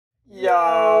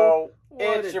Yo,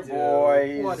 What it's it your do?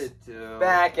 boys. What it do?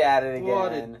 Back at it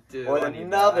What again it do? with I need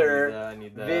another that, I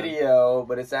need that. video,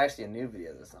 but it's actually a new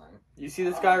video this time. You see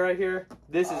this guy right here?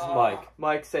 This is Mike.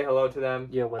 Mike, say hello to them.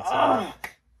 Yo, what's up?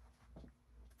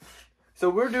 So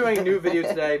we're doing a new video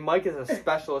today. Mike is a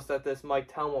specialist at this. Mike,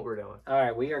 tell him what we're doing. All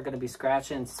right, we are going to be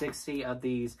scratching 60 of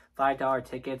these $5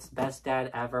 tickets, best dad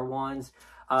ever ones.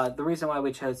 The reason why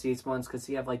we chose these ones because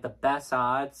you have like the best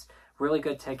odds, really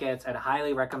good tickets, and I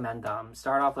highly recommend them.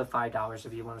 Start off with $5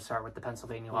 if you want to start with the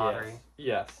Pennsylvania Lottery.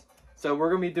 Yes. So we're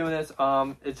gonna be doing this.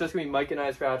 It's just gonna be Mike and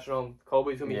I scratching them.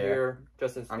 Colby's gonna be here,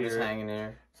 just in spirit. I'm just hanging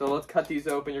here. So let's cut these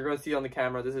open. You're gonna see on the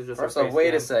camera. This is just. First off,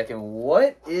 wait a second.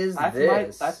 What is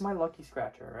this? That's my lucky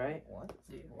scratcher, right? What?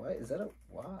 What is that?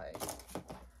 Why?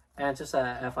 And just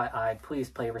a FYI,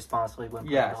 please play responsibly when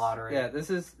playing the lottery. Yeah.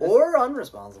 This is or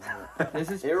unresponsible.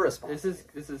 This is irresponsible.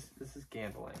 This is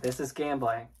gambling. This is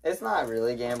gambling. It's not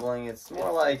really gambling. It's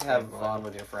more like having fun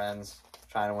with your friends,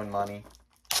 trying to win money.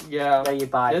 Yeah. That you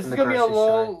buy This from is the gonna be a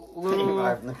grocery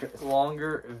little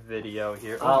longer video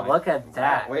here. Oh, look at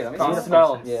that! Wait, let me Oh, see the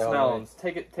smell picture. them. Yeah, Smell wait.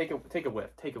 them. Take a whiff.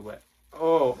 Take a whiff.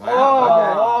 Oh.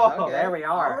 Wow, Oh. okay. There we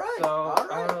are. All right. So all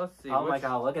right. let's see. Oh my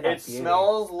god, look at that It beauty.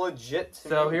 smells legit to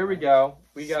So me. here we go.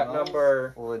 We got Smells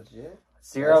number. legit.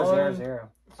 000.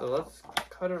 So let's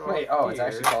cut it off. Wait, oh, it's here.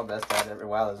 actually called Best Dad Ever.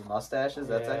 Wow, there's mustaches.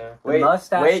 That's Yeah. it. The Wait,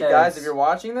 mustache wait, guys, is- if you're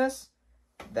watching this,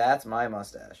 that's my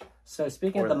mustache. So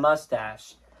speaking Or of the that.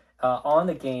 mustache, on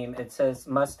the game it says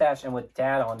mustache and with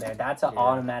dad on there. That's an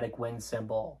automatic win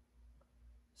symbol.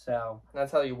 So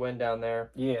That's how you win down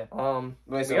there. yeah, Wait,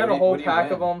 We so got a whole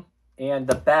pack of them. and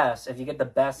the best. If you get the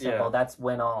best Yeah. symbol, that's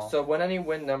win all. So when any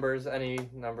win numbers, any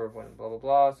number of win, blah blah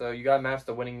blah. So you gotta match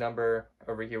the winning number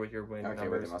over here with your win Okay, with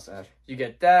numbers. the mustache. You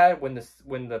get that. Win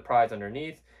the prize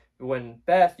underneath. Win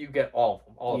best, you get all of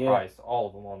them, all the prize, all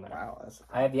of them on there. Wow, that's...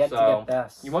 I have yet to So, get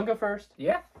best. You want to go first?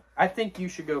 Yeah. I think you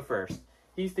should go first.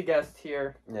 He's the guest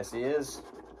here. Yes, he is.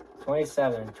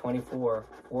 27, 24,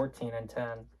 14, and 10.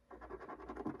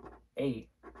 8.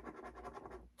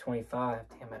 25.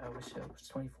 Damn it, I wish it was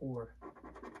 24.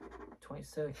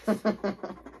 26.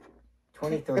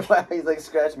 23. Wow, he's like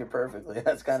scratching it perfectly.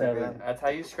 That's kind of 7. good. That's how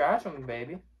you scratch them,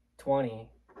 baby. 20.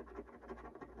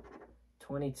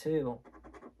 22.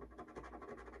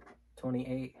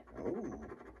 28. Ooh.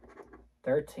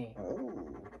 13.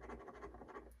 Ooh.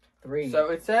 3. So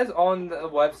it says on the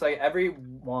website every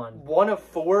 1. one of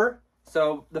 4.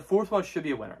 So the fourth one should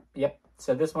be a winner. Yep.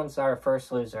 So this one's our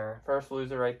first loser. First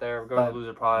loser right there. We're going to the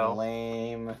loser pile.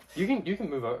 Lame. You can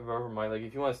move over, Mike. Like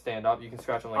if you want to stand up, you can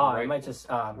scratch them like I right, might just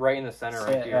right in the center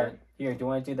right here. here. Do you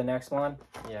want to do the next one?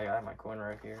 Yeah, I got my coin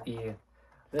right here. Yeah.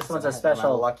 This one's My a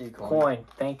special lucky coin.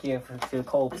 Thank you to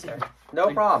Colbster. No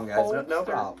Like, problem, guys. No Colbster.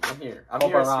 problem. I'm here. I'm Colbster.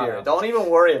 here in spirit. Don't even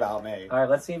worry about me. All right,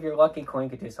 let's see if your lucky coin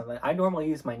could do something. I normally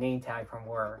use my name tag from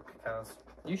work because.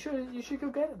 You should go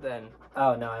get it then.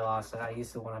 Oh no, I lost it. I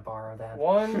used to want to borrow that.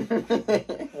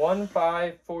 1,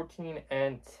 5, 14,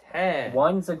 and 10.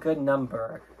 1's a good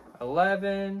number.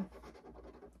 11,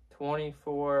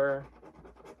 24,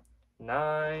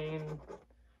 9,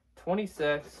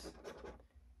 26,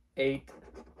 8,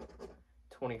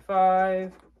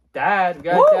 25. Dad, we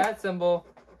got Woo! a dad symbol.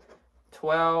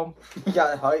 12, You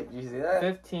got hype. You see that?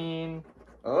 15,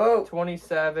 Oh.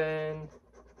 27,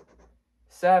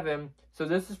 7. So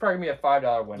this is probably going to be a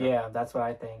 $5 winner. Yeah, that's what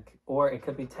I think. Or it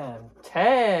could be 10.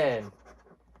 10.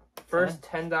 First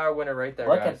 $10 winner right there,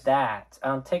 Look guys. at that.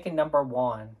 I'm taking number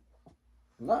 1.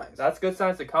 Nice. That's good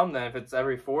signs to come then. If it's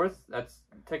every fourth, that's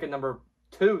ticket number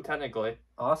 2, technically.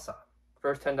 Awesome.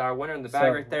 First $10 winner in the bag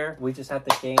So, right there. We just have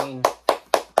to gain.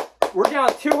 We're down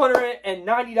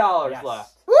 $290 Yes.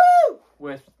 left Woo!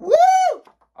 with Woo!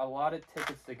 a lot of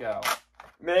tickets to go.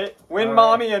 Win All right.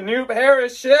 mommy a new pair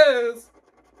of shoes.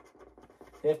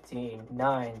 15,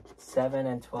 9, 7,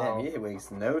 and 12. Damn, he wastes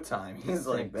no time. He's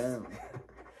like, bam.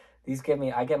 These give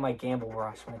me. I get my gamble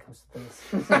rush when it comes to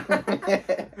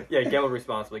this. Yeah, gamble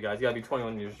responsibly, guys. You gotta be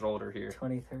 21 years or older here.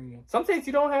 23. Some states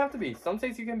you don't have to be. Some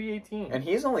states you can be 18. And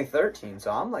he's only 13,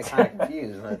 so I'm like kind of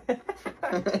confused.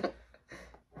 But...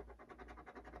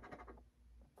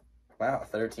 Wow,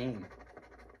 13.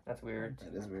 That's weird.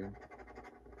 That is weird.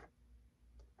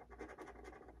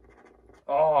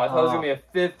 Oh, I thought it was gonna be a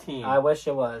 15. I wish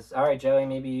it was. All right, Joey.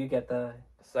 Maybe you get the.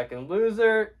 Second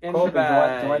loser in Colby, the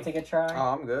bag. do you want to take a try?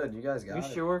 Oh, I'm good. You guys got You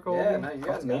it. sure, Colby? Yeah, no, you guys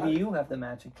got Maybe it. you have the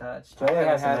magic touch. I Joey haven't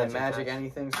has the had a magic magic touch.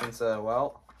 anything since,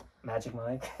 well... Magic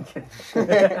Mike.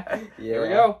 Yeah. Here we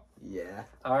go. Yeah.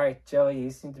 All right, Joey. You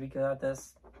seem to be good at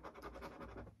this.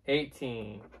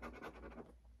 18,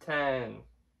 10,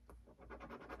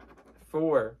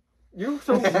 4. You're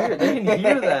so weird. They didn't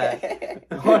hear that.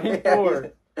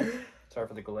 24, Sorry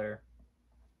for the glare.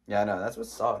 Yeah, I know. That's what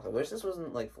sucks. I wish this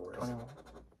wasn't like 4. 21.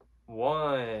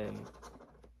 1,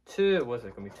 2. What's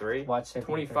it gonna be? 3. Watch it.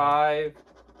 25,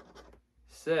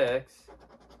 6,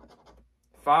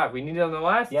 5. We need it on the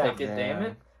last Yeah. ticket. Damn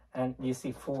it. And you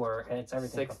see 4, and it's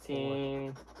everything.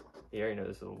 16. You already know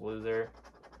this is a loser.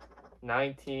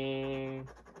 19,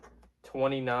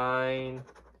 29,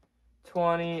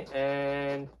 20,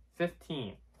 and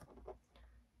 15.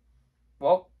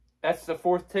 Well, that's the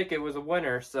 4th ticket was a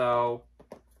winner, so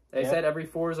they said every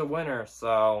 4 is a winner,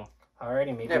 so.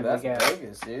 Alrighty, maybe Yeah, but we that's get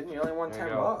Vegas, dude. You only won There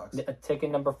you $10. a ticket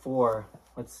number 4.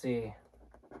 Let's see.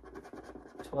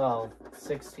 12,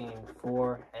 16,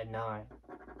 4, and 9.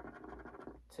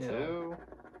 2,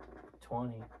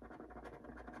 20.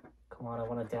 Come on, I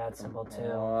want a dad symbol Come too.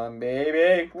 on,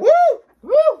 baby. Woo!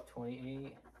 Woo!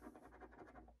 28.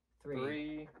 3.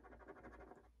 3.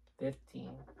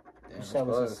 15. Damn, You said it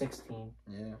was close. a 16.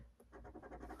 Yeah.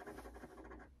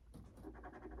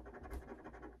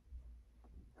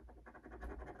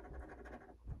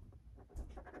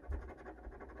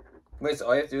 Wait, so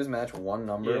all you have to do is match one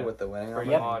number Yeah. with the winning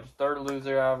Pretty number? much. 3rd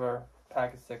loser out of a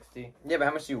pack of 60. Yeah, but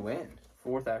how much do you win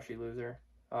 4th actually loser.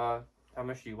 How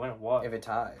much do you win at what? if it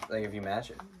ties? Like if you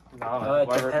match it? No, It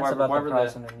depends about the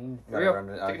prize underneath. Here we go.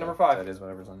 Whatever, Ticket number 5. That is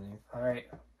whatever's underneath. Alright.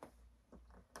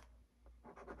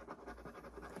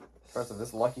 First of all,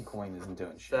 this lucky coin isn't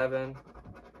doing shit. 7,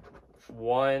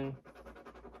 1,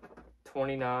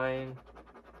 29,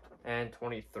 and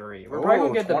 23. We're probably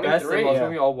gonna get the best 23. symbols. It's Yeah.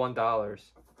 gonna be all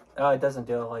 $1. Oh, it doesn't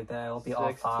do it like that. It'll be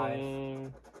all 5.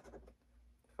 16,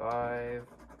 5,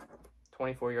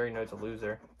 24. You already know it's a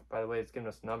loser. By the way, it's giving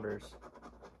us numbers.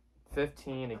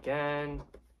 15 again.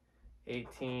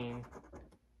 18,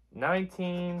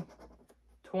 19,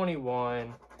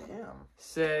 21, Damn.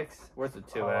 6. Where's the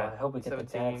 2 Oh, at? I hope we get the dad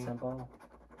 17, symbol.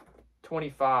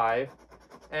 25,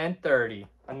 and 30.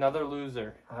 Another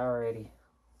loser. Alrighty.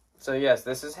 So yes,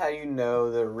 this is how you know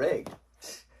they're rigged.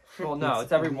 Well, no,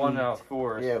 it's every 1 out of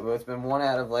 4. Yeah, well, it's been 1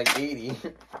 out of like 80.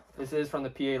 This is from the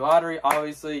PA lottery.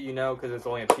 Obviously, you know, because it's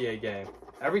only a PA game.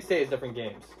 Every state has different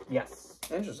games. Yes.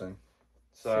 Interesting.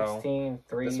 So 16,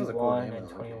 3, This was a cool 1, game, and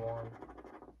though. 21.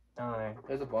 9,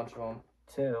 there's a bunch of them.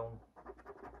 2,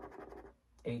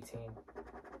 18,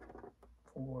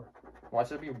 4. Watch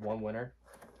there be one winner.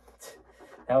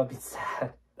 That would be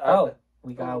sad. Oh,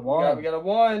 we got 1. We got a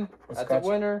 1. We'll That's scratch- a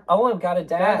winner. Oh, and we got a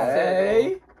dad.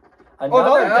 Hey.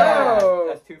 Another another dad. Oh.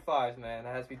 That's 2 5s, man.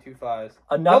 That has to be 2 5s.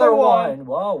 Another Another one.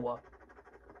 Whoa.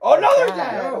 Oh, another dad.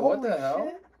 dad! Yo, what Holy the hell?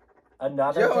 shit.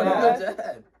 Another Yo, dad. another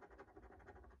dad.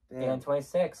 Damn. And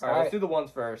 26. All right, All right. let's do the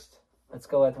ones first. Let's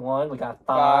go with 1. We got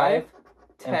 5.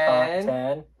 10,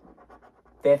 10.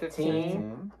 15.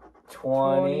 15.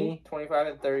 20. 25,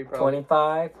 and 30 probably.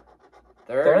 25.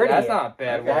 30. 30. That's not a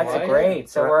bad Okay. one. That's right? great.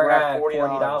 So We're we're at at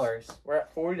 $40. We're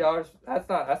at $40. That's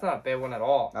not a bad one at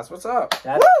all. That's what's up.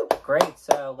 That's great.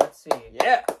 So let's see.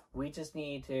 Yeah. We just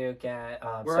need to get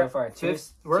We're so at far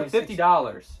we're at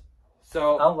 $50.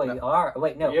 So Oh wait, you are.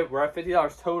 Wait, no. yeah, we're at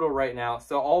 $50 total right now.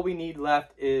 So all we need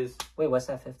left is Wait, what's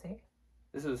that? 50?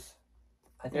 this is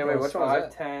I think Yeah, it wait, was which one was 5,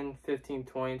 that? 10, 15,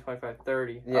 20, 25,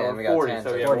 30. Yeah, and we got 40. 10, So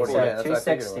so yeah, 40. 40, So yeah, that's what I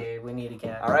figured it 260 we need to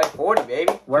get. All right, 40,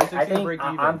 baby. I 260 think break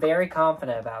even. I'm very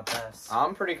confident about this.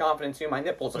 I'm pretty confident too. My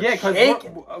nipples are Yeah, because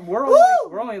shaking. we're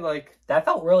only like That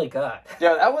felt really good.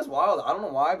 Yeah, that was wild. I don't know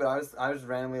why, but I was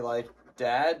randomly like,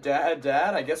 Dad.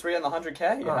 I guess we're in the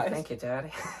 100K. Oh, guys. thank you,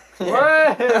 Daddy.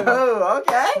 Yeah. Whoa! Oh,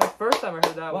 okay. That's the first time I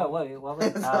heard that What one. was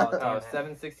it? Oh, Oh, damn it.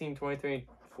 7, 16, 23,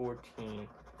 14.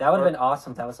 That would have been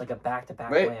awesome. That was like a back-to-back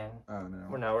Wait. win. Oh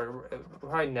no. We'll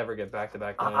probably never get back to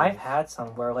back. I've had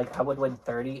some where like I would win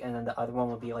 30 and then the other one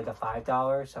would be like a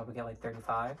 $5, so I would get like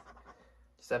 35.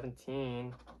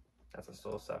 17. That's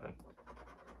still a 7.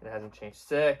 It hasn't changed.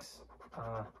 6,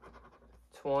 Uh,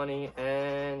 20,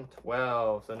 and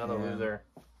 12. So another Yeah. loser.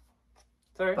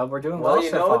 Sorry. but we're doing Well, well you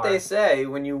so know far. what they say: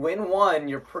 when you win one,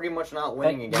 you're pretty much not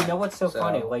winning And again. you know what's so So-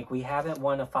 funny? Like we haven't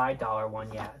won a $5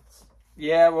 one yet.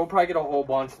 Yeah, we'll probably get a whole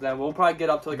bunch then. We'll probably get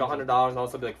up to like $100 and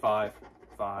also be like 5.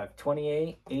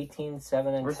 28, 18,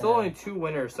 7, and We're 10. still only 2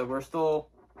 winners, so we're still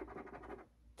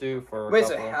due for a Wait,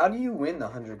 so couple. how do you win the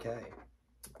 100K?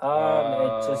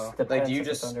 It just depends. Like, do you if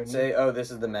it's just underneath. say, "Oh, this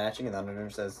is the matching," and the under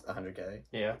says 100K?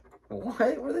 Yeah. What?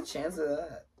 What are the chances of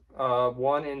that?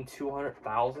 1 in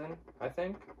 200,000, I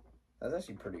think. That's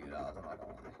actually pretty good odds. I'm not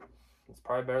gonna lie. It's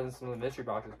probably better than some of the mystery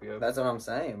boxes we opened. That's what I'm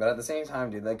saying. But at the same time,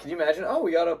 dude, like, could you imagine? Oh,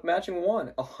 we got a matching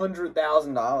one,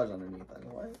 $100,000 underneath.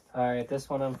 Like, what? All right, this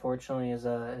one unfortunately is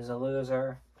a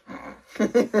loser. Well,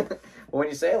 when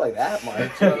you say it like that,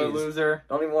 Mike, Another geez, loser.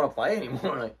 don't even want to play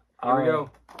anymore. Like, Here we go.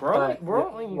 But We're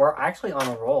only. we're actually on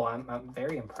a roll. I'm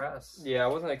very impressed. Yeah, I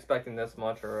wasn't expecting this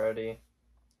much already.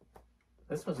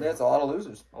 This was That's a lot of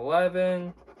losers.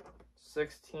 11,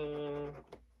 16,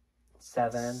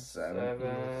 7. 7.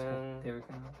 There we go.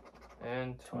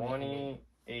 and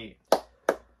 28.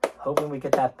 Hoping we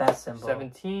get that best symbol.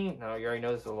 17. No, you already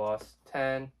know this is a loss.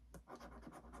 10,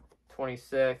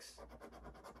 26,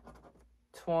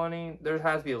 20. There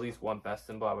has to be at least one best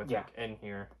symbol, I would think, in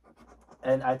here.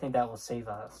 And I think that will save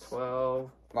us.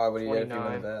 12. Why would you get if you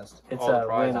 29. win the best? It's all the a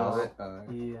prizes.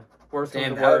 win. Yeah. Worst comes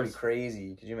Damn, to that would be worst.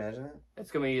 crazy. Could you imagine that?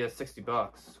 It's going to be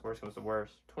 $60. Worst comes to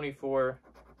worst. 24,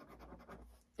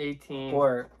 18,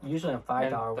 Or usually on $5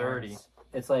 And 30. ones,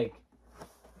 it's like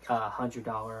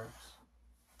 $100.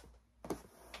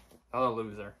 I'm a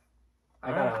loser.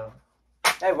 I gotta.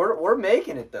 Hey, we're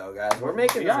making it though, guys. We're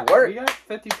making We this got, work. we got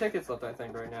 50 tickets left, I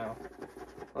think, right now.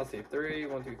 Let's see. 3,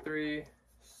 1, 2, 3,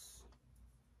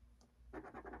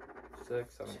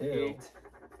 6, 7, 2, 8,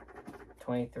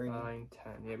 23, 9,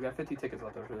 10. Yeah, we got 50 tickets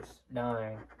left after this.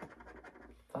 9,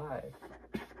 5,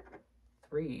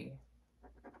 3,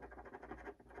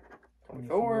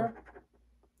 24.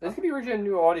 This could be reaching a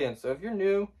new audience, so if you're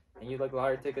new and you like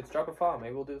lottery tickets, drop a file.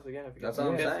 Maybe we'll do this again if you That's get,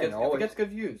 what I'm if it saying, gets- if it always. gets good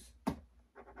views.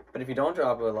 But if you don't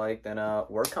drop a like, then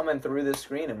we're coming through this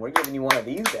screen and we're giving you one of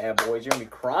these bad boys. You're gonna be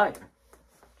crying.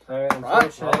 Alright,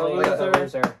 unfortunately, Right. the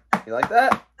loser. You like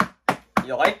that?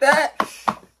 You like that?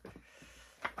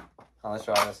 Oh, let's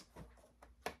try this.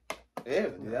 Ew,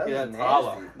 dude, that Yeah, was that's nasty.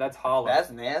 hollow. That's hollow.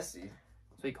 That's nasty.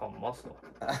 That's what you call muscle.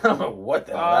 I don't know what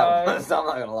the hell that was. I'm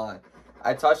not gonna lie.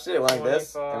 I touched it, it went like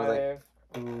this. It was like,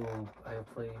 25, Ooh,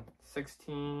 hopefully.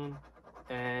 16,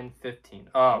 and 15.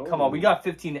 Oh, come on. We Ooh. got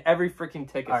 15 every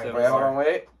freaking ticket Alright, so wait, hold on, far.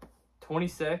 wait.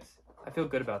 26. I feel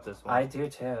good about this one. I do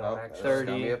too, Oh, actually. this is gonna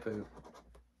 30. be a poop.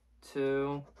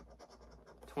 2,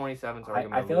 27's already I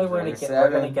gonna feel like we're lose. gonna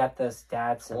 27. get this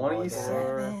dad symbol again.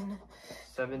 27.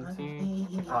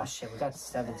 17, Oh shit, we got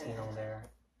 17 on there.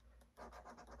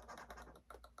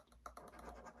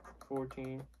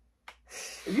 14.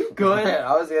 Are you good?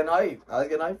 I was getting hype. I was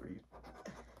getting hype for you.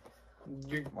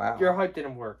 Wow. Your hype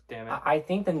didn't work, damn it. I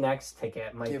think the next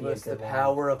ticket might Give be a us the good one.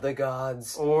 power of the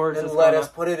gods. Or And just let us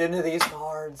put it into these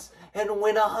cards and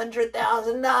win $100,000.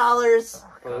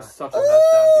 Well, there's such a mess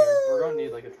down here. We're gonna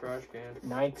need like a trash can.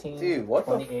 19, Dude, what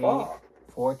 28, the fuck?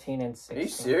 14, and Are 16. you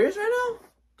serious right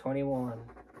 21.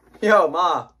 now? Yo,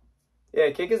 Ma.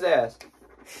 Yeah, kick his ass.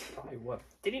 Hey, what?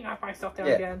 Did he knock myself down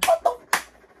Yeah. again?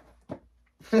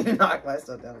 Knock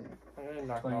myself down here. I didn't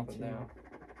knock nothing 22. down.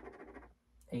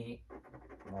 8.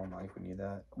 Come on, Mike, we need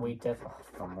that. We definitely.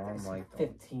 Come on, Mike. Don't,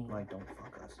 15. Mike, don't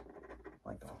fuck us.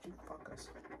 Mike, don't you fuck us.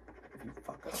 If you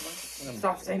fuck us, Mike,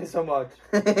 Stop saying it so much.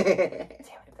 Damn it,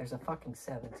 there's a fucking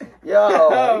 17. Yo.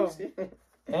 are you serious?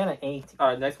 And an 18.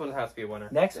 Alright, next one has to be a winner.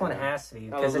 Next one Damn. has to be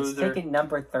I'm a because it's loser. ticket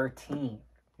number 13.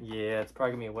 Yeah, it's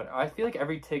probably gonna be a winner. I feel like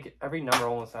every number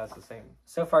almost has the same.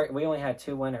 So far, we only had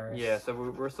 2 winners. Yeah, so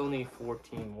we're still need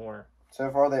 14 more. So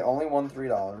far, they only won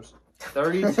 $3.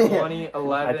 30, 20,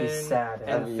 11, I'd be sad. and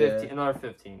That'd be 50. it. Another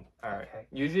 15. Alright. Okay.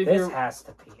 Usually if This you're has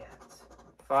to be it.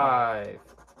 5,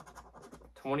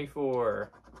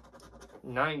 24,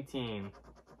 19,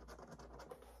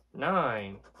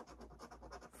 9,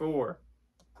 4,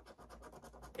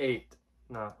 8.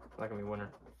 No, not gonna be a winner.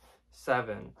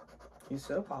 7, He's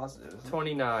so positive.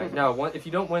 29. No, if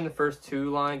you don't win the first 2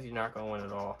 lines, you're not gonna win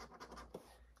at all.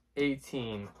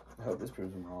 18, I hope this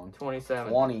proves me wrong. 27.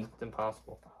 20. It's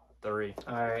impossible. 3.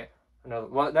 Alright. Another.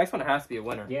 Well, next one has to be a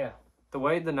winner. Yeah. The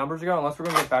way the numbers are going, unless we're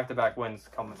gonna get back-to-back wins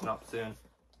coming up soon.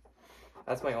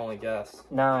 That's my only guess.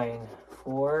 9,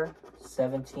 4,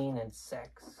 17, and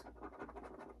 6.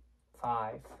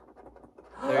 5.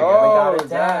 There you We go. got it, Oh,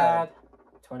 Dad.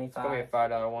 It's gonna be a 25.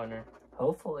 $5 winner.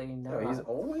 Hopefully, no. Yo, he's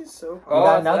always so We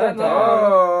got another that dad.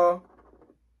 Oh.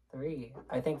 3.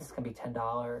 I think this is gonna be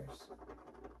 $10.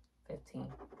 15.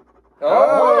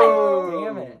 Oh.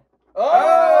 Damn it.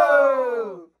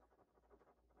 Oh.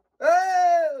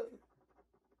 Oh.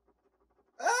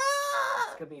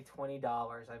 It's gonna be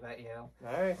 $20, I bet you.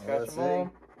 Alright, scratch Let's them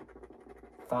all.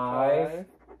 5,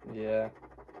 Yeah.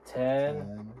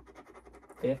 10,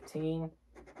 15,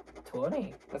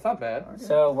 20. That's not bad.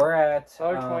 So we're at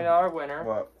Another $20 winner.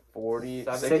 What? 40?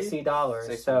 70? $60.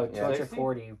 60, So yeah.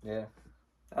 240. Yeah.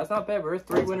 That's not bad. We're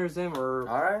 3 winners in. We're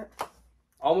All right.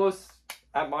 almost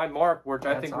at my mark, which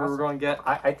I That's think awesome. we're going to get.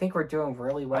 I think we're doing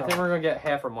really well. I think we're going to get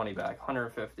half our money back,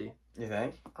 150. You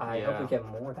think? I Yeah. hope we get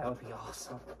more. That would be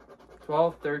awesome.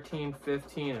 12, 13,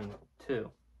 15, and 2.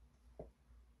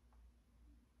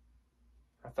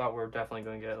 I thought we were definitely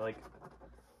going to get like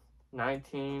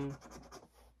 19,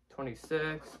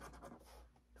 26,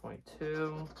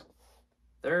 22,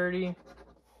 30,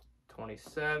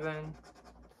 27.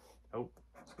 Oh,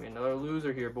 it's gonna be another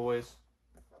loser here, boys.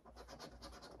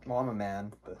 Well, I'm a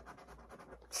man, but.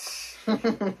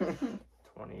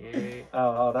 28.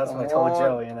 Oh, that's what I told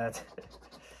Joey, and that's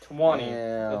 20.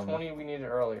 Damn. The 20 we needed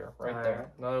earlier, right All there. right.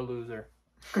 Another loser.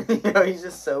 He's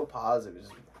just so positive.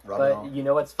 Just rubbing But off. you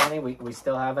know what's funny? We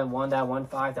still haven't won that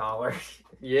 $5.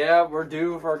 Yeah, we're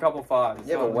due for a couple fives.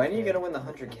 Yeah, but when are you okay. gonna win the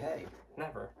 100K?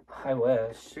 Never. I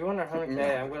wish. If we win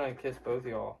 100K, I'm gonna kiss both of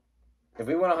y'all. If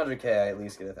we win 100K, I at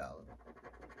least get 1,000.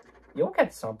 You'll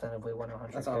get something if we win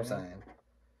 100. That's all I'm saying.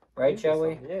 Right, You get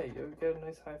Joey? some- Yeah, you'll get a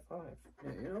nice high five.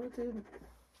 Yeah, you know what, dude?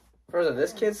 First of all,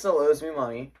 this kid still owes me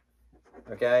money.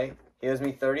 Okay? He owes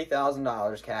me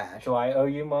 $30,000 cash. Do I owe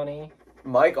you money?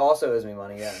 Mike also owes me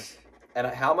money, yes. And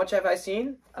how much have I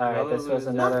seen? Alright, Another this was loser.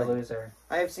 another Nothing. loser.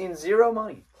 I have seen $0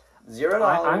 money. $0.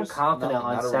 I'm confident nothing,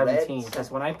 on not a red 17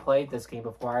 because when I played this game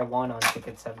before, I won on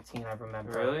ticket 17. I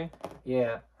remember. Really?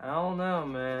 Yeah. I don't know,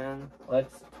 man.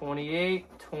 Let's. 28,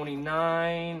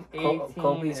 29, 18.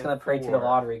 Colby's and gonna pray to the 4.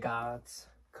 lottery gods.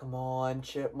 Come on,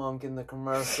 Chipmunk in the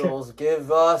commercials.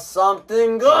 Give us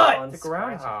something Keep good. on The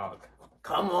scratching. groundhog.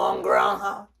 Come on,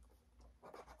 Groundhog.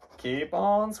 Keep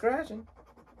on scratching.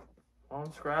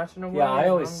 I'm scratching away. Yeah, I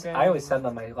always I'm said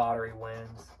that my lottery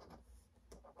wins.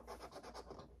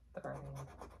 30.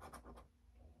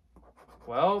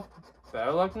 Well,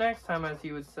 better luck next time, as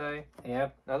he would say.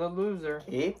 Yep. Another loser.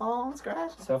 Keep on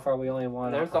scratching. So far, we only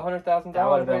won. There's the $100,000 That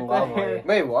would've been right there. lovely.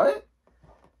 Wait, what?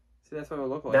 See, that's what it would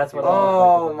look like. That's what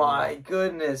Oh my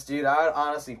goodness, dude! I would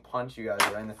honestly punch you guys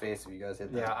right in the face if you guys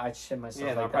hit that. Yeah, I'd shit myself. Yeah,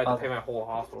 and I'll like probably have that. to pay my whole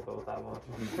hospital bill with that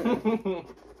one.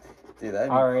 Dude, that'd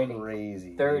be Alrighty.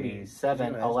 crazy. 30, dude. 7, Could you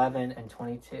imagine? 11, and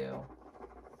 22.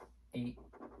 8,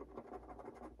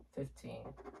 15.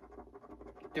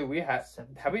 Dude, we have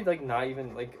 17. we like not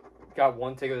even like got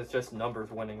one ticket that's just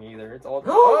numbers winning either. It's all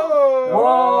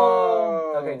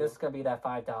Whoa! Okay, this is gonna be that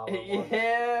 $5 one.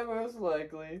 Yeah, most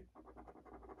likely.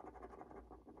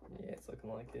 Yeah, it's looking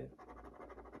like it.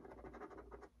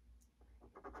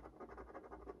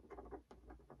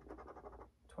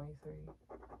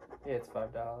 Yeah, it's $5.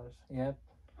 Yep.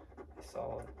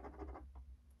 Solid.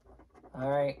 All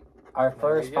right. Our There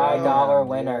first we go. $5 Dude,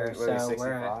 winner. what, So we're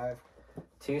 65? at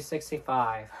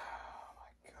 265.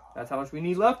 That's how much we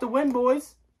need left to win,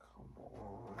 boys. Come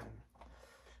on.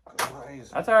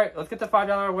 Guys, That's all right. Let's get the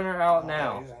 $5 winner out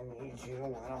now. guys, I need you to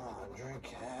win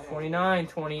 100K. 29,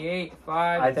 28,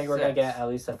 5. I think we're gonna 6. get at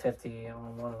least a 50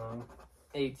 on one of them.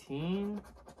 18,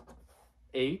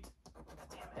 8,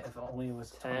 Damn it! If only it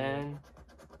was 10. 10,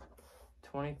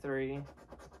 23,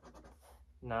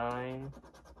 9,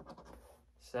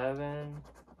 7,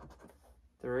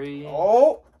 3,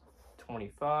 Oh!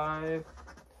 25,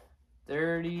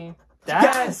 30.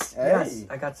 Yes! Hey. Yes!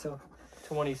 I got so.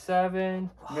 27,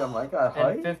 Yeah, Mike got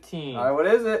and hype. 15. Alright, what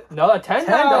is it? No, $10. $10.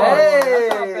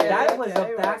 Hey! That was Okay, a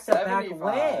we're back-to-back 75.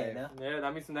 win. Yeah,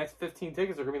 that means the next 15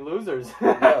 tickets are going to be losers.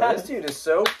 Yo, this dude is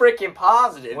so freaking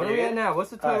positive, What are dude. we at now?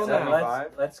 What's the total Alright, now?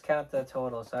 75. Let's count the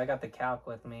total. So I got the calc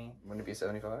with me. Wouldn't it be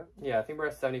 75? Yeah, I think we're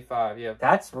at 75. Yeah,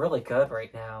 That's really good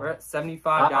right now. we're at I, $75.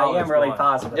 I am really won.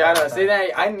 positive. Yeah, I know. about See,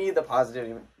 that. that I need the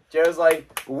positivity. Joe's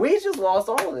like, we just lost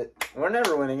all of it. We're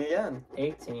never winning again.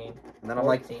 18. And then I'm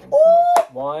like, 14, oh!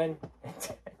 1,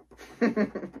 Okay.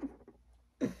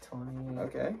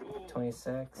 20,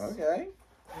 26, Okay.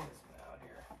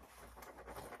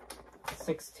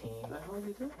 16.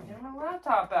 Get my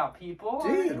laptop out, people.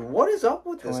 Dude, what is up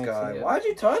with this guy? 22. Why'd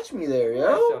you touch me there,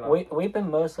 Shut yo? up. We've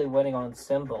been mostly winning on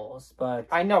symbols, but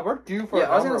I know, we're due for Yeah,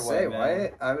 a I was number gonna say, win,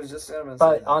 man. why? I was just gonna say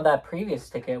but that. on that previous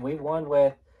ticket, we won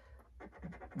with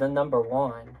the number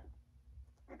 1.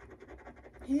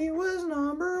 He was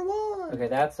number 1. Okay,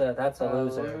 that's a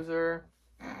loser. Loser.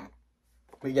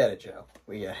 We get it, Joe.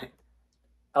 We get it.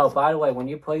 Oh, by the way, when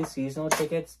you play seasonal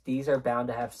tickets, these are bound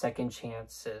to have second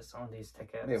chances on these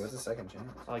tickets. Wait, what's the second chance?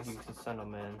 Like you can send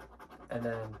them in. And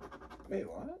then Wait,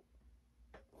 what?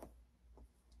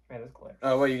 Man, this glare.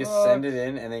 Oh, wait, you just send it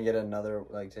in and then get another,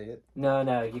 like, ticket?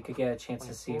 no, you could get a chance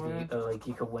to see if 24.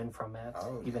 you could win from it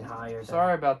Oh, even okay. higher.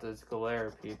 Sorry about this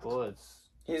glare, people. It's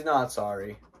He's not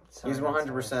sorry. Sorry, He's not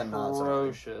 100% not sorry.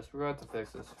 ferocious. We're going to have to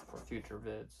fix this for future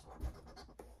vids.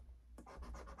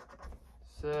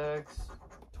 6,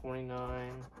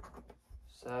 29,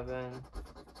 7,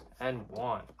 and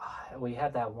 1. sorry. We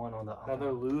had that one on the other.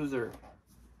 Another loser.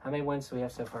 How many wins do we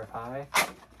have so far? 5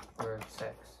 or 6?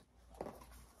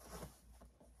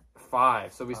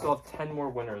 5. So we still have 10 more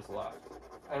winners left.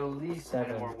 At least 10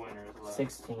 7, more winners left.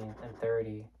 16 and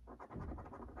 30,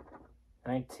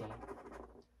 19.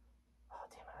 Oh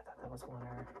damn it! I thought that was a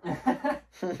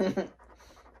winner.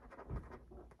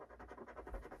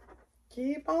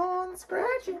 Keep on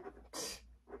scratching.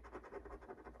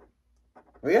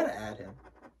 We gotta add him.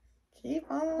 Keep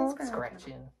on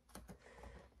scratching.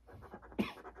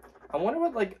 I wonder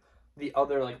what like the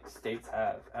other like states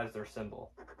have as their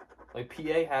symbol. Like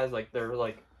PA has like their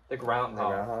like the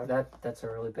groundhog. That's a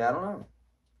really big. Yeah, I don't know.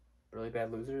 Really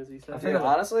bad loser, as he said. Dude,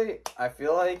 honestly, I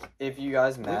feel like if you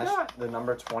guys match got- the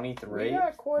number 23,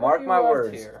 got quite a mark few my left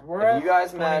words. here. We're If at you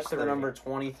guys match the 23. number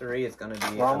 23, it's gonna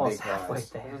be We're a almost big halfway prize. This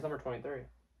there. is number 23.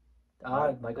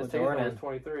 Michael This ticket number Jordan. is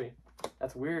 23.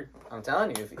 That's weird. I'm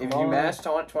telling you, if you on. match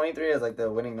 23 as like the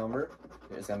winning number,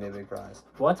 it's gonna be a big prize.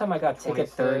 One time I got ticket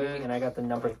 30 26. and I got the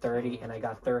number 30 and I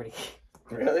got 30.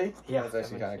 Really? Yeah. That's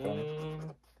actually kind of cool. 17,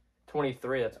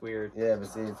 23, that's weird. Yeah, but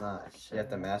see, it's not. You have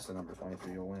to match the number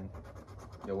 23 to win.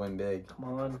 You'll win big. Come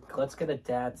on, let's get a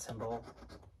dad symbol.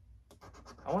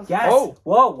 I want Yes! Oh!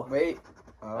 Whoa! Wait.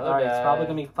 Alright, it's dad. probably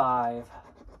gonna be 5.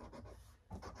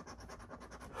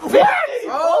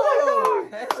 Oh!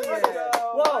 my Heck God! yeah. Let's go.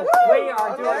 Whoa, we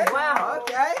are doing wow.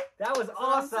 Okay. That was what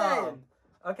I'm saying. awesome!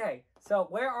 Okay, so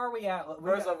where are we at?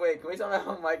 First off, wait, can we talk about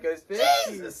how Mike goes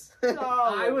Jesus!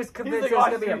 I was convinced He's it was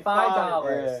like, gonna be a "Oh, it's gonna be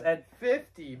 $5. Yeah. And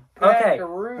 50. Okay,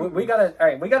 Buckaroos. we gotta,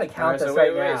 alright, we gotta count this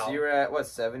right wait, now. so you were at, what,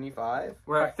 75?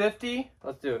 We're at 50.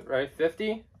 Let's do it, right?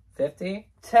 50. 50,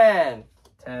 10.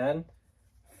 10,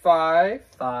 5.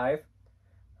 5,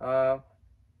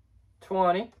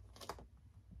 20.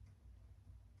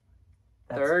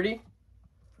 That's- 30.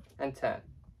 And 10.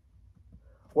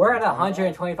 We're at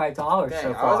 $125 Dang, so I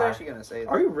was far. actually going to say that.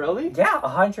 Are you really? Yeah,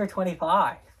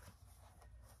 125.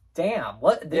 Damn,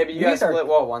 what? Yeah, but you guys split,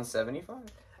 what, 175?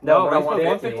 No, we we're split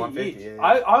 150. 150 each. yeah.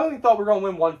 I only thought we were going to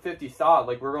win 150 solid.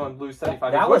 Like, we're going to lose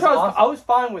 75 That each, was which awesome. I was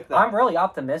fine with that. I'm really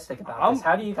optimistic about I'm- this.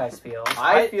 How do you guys feel?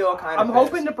 I feel kind of I'm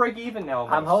hoping to break even now.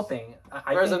 I'm hoping.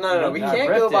 I First, think no, maybe- we Yeah, can't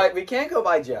ripped go by it. we can't go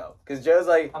by Joe because Joe's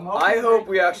like I'm hoping I to hope break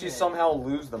we actually even. somehow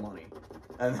lose the money.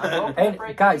 And I'm then, hoping-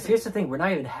 And guys, here's the thing: we're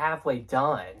not even halfway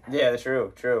done. yeah,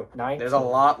 true. 19. There's a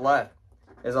lot left.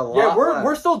 There's a lot. Yeah, left.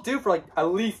 we're still due for like at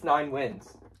least 9 wins.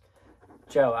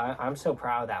 Joe, I'm so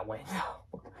proud of that win.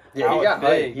 Yeah, That he was got big.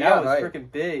 hyped. He That got was hyped.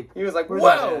 freaking big. He was like, Where's "Whoa!"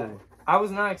 that? I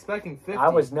was not expecting 50. I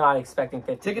was not expecting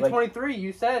 50. Ticket like, 23.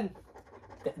 You said.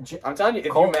 I'm telling you, if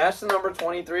Col- you match the number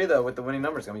 23 though with the winning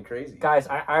number, it's gonna be crazy. Guys,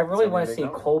 I really It's want to gonna be see a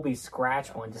big number. Colby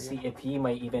scratch one to see if he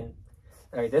might even.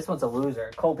 All right, this one's a loser.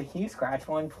 Colby, can you scratch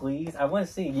one, please? I want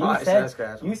to see. You All right, said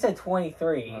scratch. you said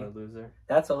 23. Not a loser.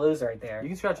 That's a loser right there. You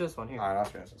can scratch this one here. All right, I'll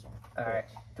scratch this one. All right,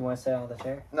 do you want to sit on the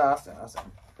chair? No, I'll stand.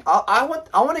 I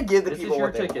want to give the This is people your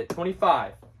what they ticket.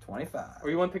 25. 25. Or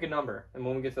you want to pick a number, and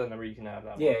when we get to that number, you can have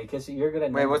that. Yeah, because you're gonna.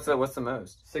 Wait, what's the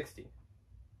most? 60. It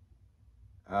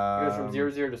goes from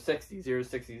 0 to 60. 0 to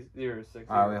 60. 0 to 60.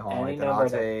 All right, wait, hold on. Any Wait, then I'll number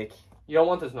that- take. You don't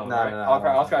want this number, right? No.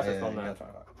 I'll scratch Yeah, this one yeah, then. yeah,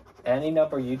 25. Any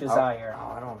number you desire.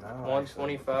 Oh, I don't know.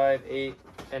 125, 8,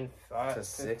 and 5. To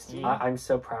 60. 15, I'm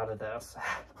so proud of this.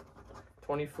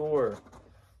 24,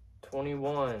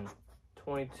 21,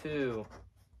 22,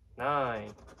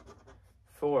 9,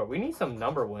 4. We need some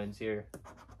number wins here.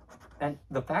 And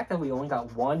the fact that we only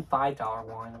got one $5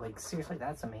 one, like seriously,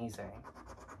 that's amazing.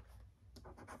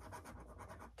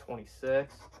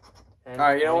 26. And All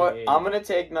right, you know what? 28. I'm gonna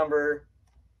take number.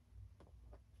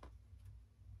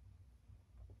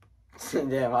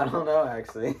 Damn, I don't know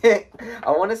actually.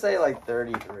 I want to say like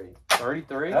 33,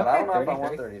 33? Okay. but I don't know if I 33.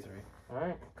 want 33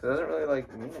 Alright. because it doesn't really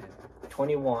like mean anything.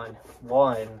 21,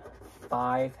 1,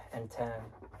 5, and 10,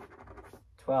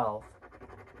 12,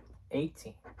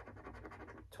 18,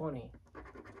 20,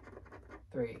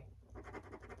 3,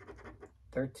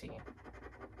 13,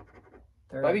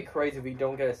 30. That'd be crazy if we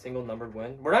don't get a single numbered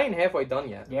win. We're not even halfway done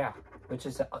yet. Yeah, which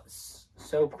is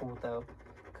so cool though,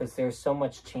 because there's so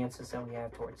much chances that we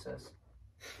have towards this.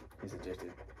 He's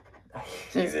addicted.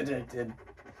 He's addicted.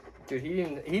 Dude,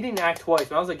 he didn't act twice.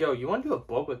 When I was like, yo, you want to do a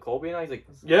book with Colby? And he's like,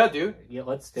 yeah, dude. Yeah,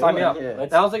 let's do Sign it. me up. Yeah.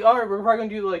 And I was like, all right, we're probably going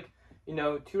to do like, you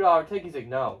know, $2 ticket. He's like,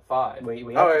 no, 5.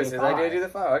 We Oh, have to is be it like they five. do the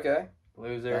 5? Okay.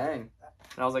 Loser. Dang. And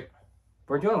I was like,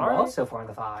 We're doing All well right. so far in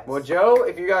the 5s. Well, Joe,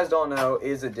 if you guys don't know,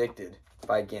 is addicted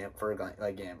by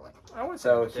gambling. I want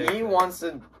So he wants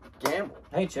to gamble.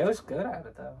 Hey, Joe's good at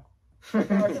it though.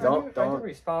 don't don't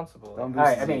responsible. don't All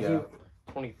right, boost I mean, his ego.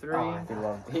 23. Oh, He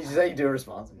loves. He just say you do it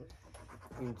responsibly.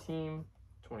 Team.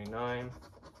 29.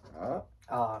 Oh.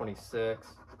 26.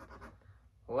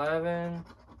 11.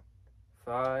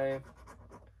 5.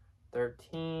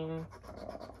 13.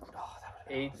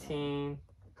 18.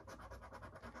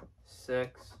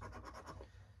 6.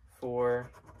 4.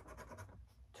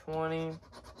 20.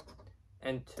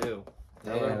 And 2.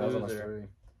 Damn, Another that was almost loser. 3.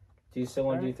 Do you still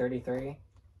want to do 33?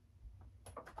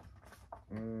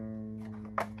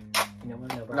 Mm. You know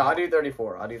what? No, bro. No, I'll do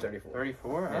 34. I'll do 34.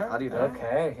 34. Yeah, I'll do that.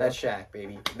 Okay. That's Shaq,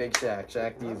 baby. Big Shaq.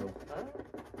 Shaq Diesel.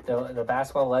 The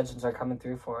basketball legends are coming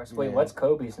through for us. Wait, Yeah. what's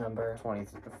Kobe's number?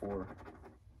 24.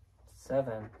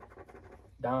 7,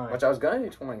 9. Which I was gonna do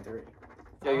 23.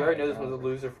 Yeah, you already know this was a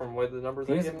loser from what the numbers.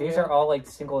 I gave These you. are all like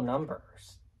single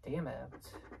numbers. Damn it.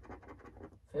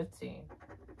 15.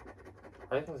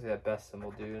 I think it's that best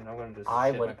symbol, dude. And I'm gonna just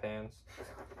I shit would- my pants.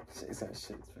 Shit's gonna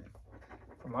shit his pants.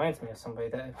 Reminds me of somebody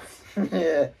that.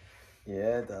 Yeah.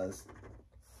 Yeah, it does.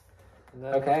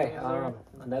 Okay, Another loser.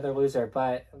 another loser,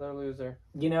 but Another loser.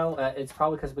 you know, it's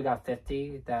probably because we got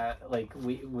 50 that like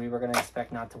we were gonna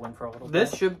expect not to win for a little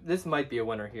This bit. this might be a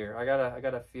winner here. I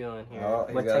got a feeling here. Oh,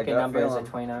 he's What got a ticket gut number is feeling. it?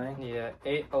 29. Yeah,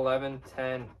 8, 11,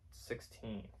 10,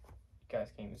 16. You guys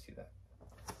can't even see that.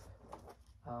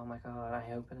 Oh my god, I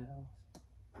hope it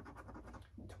is.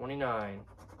 29,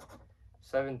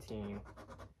 17,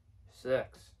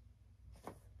 6.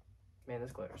 Man,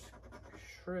 this glitter's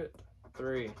shit.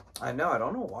 3, I know. I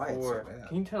don't know why it's so 4. bad.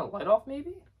 Can you turn the light off,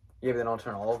 maybe? Yeah, but then I'll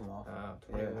turn all of them off.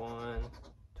 21,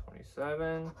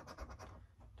 27,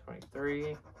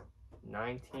 23,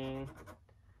 19,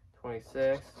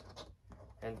 26,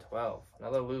 and 12.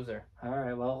 Another loser. All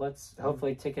right, well let's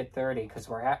hopefully ticket 30 because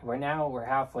we're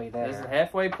halfway there. This is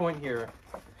halfway point here.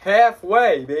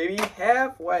 Halfway, baby.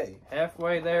 Halfway.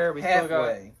 Halfway there. We still got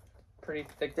Halfway. pretty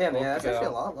thick. Damn, man, book that's to go. actually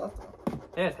a lot left, though.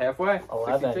 Yeah, it's halfway.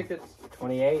 11. 60 tickets.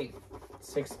 28,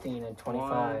 16, and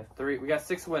 25. 1, 3. We got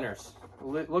 6 winners.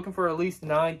 Looking for at least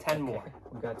 9, 10 more.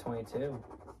 We got 22.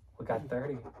 We got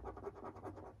 30.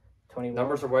 21.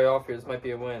 Numbers are way off here. This might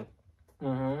be a win.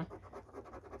 Mm-hmm.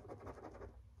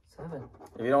 7.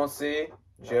 If you don't see,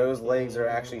 Joe's legs are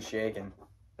actually shaking.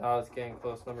 Oh, it's getting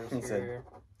close numbers He said- here.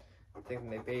 I think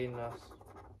they baiting us.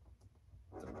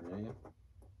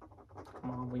 Come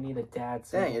on, we need a dad.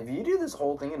 Dang, if you do this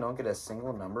whole thing and don't get a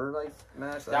single number like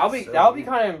match, That'll be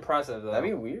kind of impressive though. That'd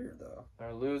be weird though.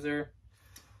 Our loser.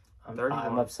 I'm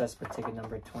 31. obsessed with ticket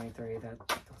number 23. That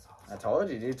was I awesome. told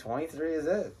you, dude. 23 is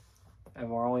it. And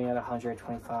we're only at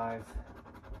 125.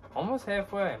 Almost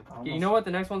halfway. Almost. You know what?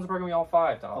 The next ones are probably gonna be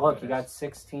all $5. Oh, look, you got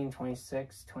 16,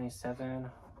 26, 27.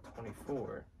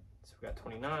 24. So we got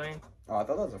 29, Oh, I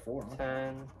thought that was a 4. Huh?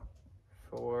 10,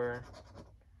 4,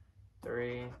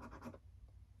 3,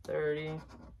 30,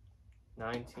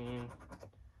 19,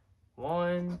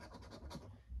 1,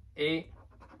 8,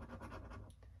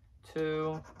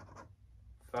 2,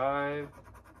 5.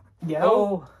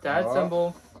 Yo! That Oh.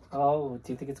 symbol. Oh,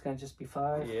 do you think it's gonna just be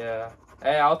 5? Yeah.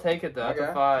 Hey, I'll take it though. That's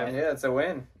a 5. And yeah, it's a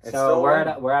win. It's So still a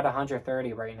win. we're at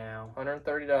 130 right now.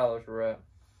 $130 we're at.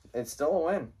 It's still a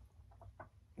win.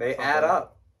 They Something. add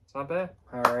up. It's not bad.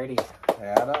 Alrighty. They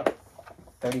add up.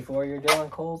 34 you're doing,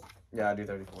 Cole? Yeah, I do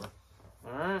 34.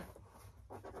 Alright.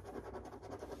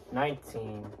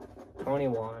 19,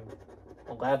 21,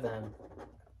 11,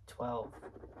 12,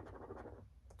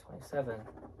 27,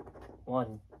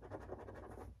 1,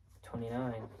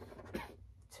 29,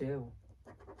 2,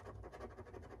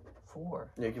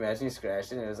 4. Yeah, can you imagine you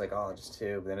scratched it and it was like, oh, just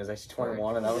 2. But then it was actually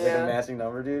 21 and that was Yeah. like a matching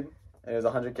number, dude. And it was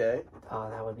 100K. Oh,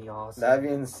 that would be awesome. That'd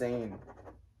be insane.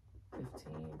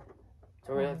 15.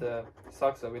 So we have to.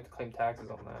 Sucks though. We have to claim taxes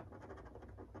on that.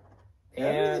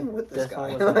 Everything with this this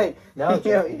one guy. was like, no, you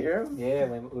don't hear him? Yeah,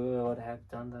 we would have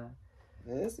done that.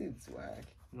 This dude's whack.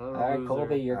 Another All right, loser.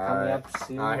 Colby, you're coming Alright. up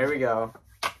soon. Alright, here we go.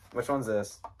 Which one's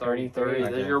this? 33. Okay.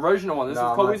 This is your original one. This No, is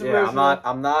I'm Colby's not, yeah, original.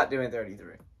 I'm not doing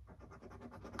 33.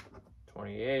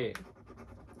 28,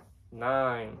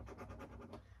 9,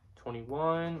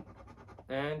 21,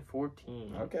 and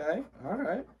 14. Okay,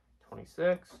 alright.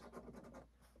 26,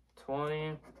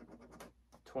 20,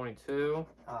 22,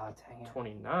 Oh, dang it.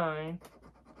 29,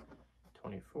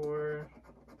 24,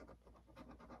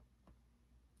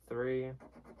 3,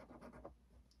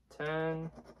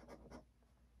 10,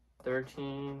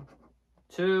 13,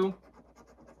 2,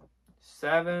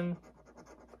 7,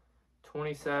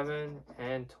 27,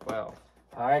 and 12.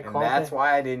 All right, And Colby. that's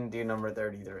why I didn't do number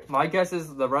 33. My guess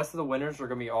is the rest of the winners are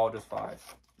going to be all just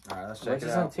 5. Alright, let's check Which it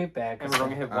isn't out. too bad. And we're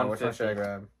going to hit Alright, which one should I 150.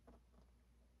 grab?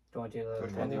 Do you want to do the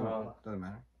Which one do you 21? want? Doesn't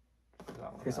matter.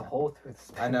 There's a hole through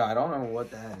this I pen. know, I don't know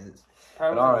what that is.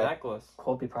 Probably But all a right. necklace.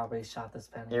 Colby probably shot this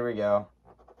pen. Here we go.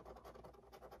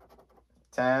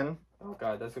 10. Oh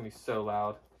god, that's going to be so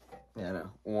loud. Yeah, no. No,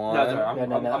 1. sorry,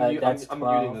 No, that's I'm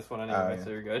 12. muting this one anyway, Oh, yeah. so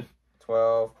you're good.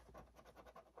 12.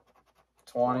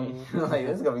 20. Like,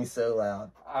 this is going to be so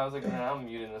loud. I was like, nah, I'm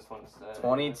muting this one instead.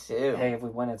 22. Hey, if we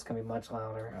win, it's gonna be much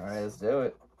louder. Alright, let's do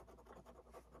it.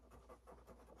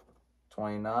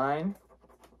 29.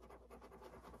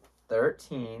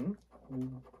 13.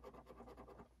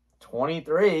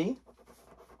 23.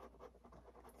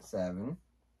 7.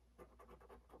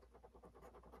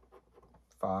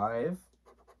 5.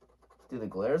 Dude, the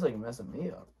glare's like messing me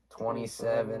up.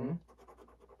 27.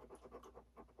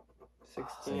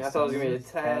 16. I thought it was gonna be a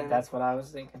 10. That's what I was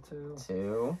thinking too.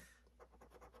 2.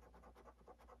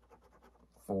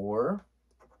 4.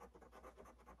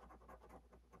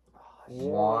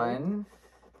 1.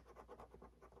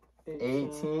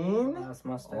 18. That's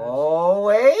mustache. Oh,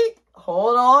 wait.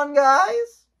 Hold on,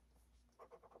 guys.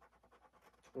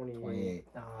 28.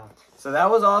 So that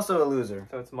was also a loser.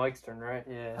 So it's Mike's turn, right?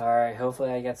 Yeah. All right.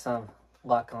 Hopefully, I get some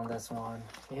luck on this one.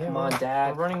 Yeah, Come on,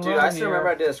 Dad. We're running Dude, low I still here. remember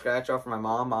I did a scratch off for my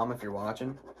mom. Mom, if you're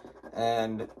watching.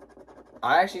 And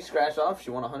I actually scratched off. She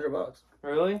won $100.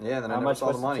 Really? Yeah, then How I never much saw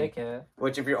was the the money. ticket?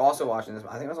 Which, if you're also watching this,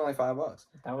 I think it was only $5.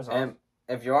 That was And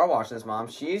if you are watching this, Mom,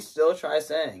 she still tries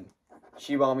saying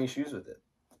she bought me shoes with it.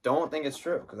 Don't think it's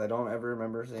true, because I don't ever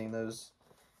remember seeing those.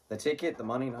 The ticket, the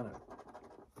money, none of it.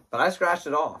 But I scratched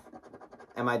it off.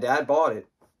 And my dad bought it,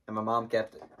 and my mom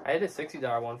kept it. I had a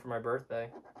 $60 one for my birthday.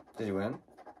 Did you win?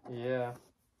 Yeah.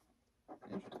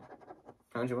 Interesting.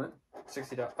 How'd you win?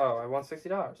 $60. Oh, I won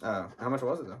 $60. Oh, how much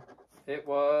was it, though? It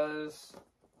was.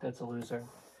 That's a loser.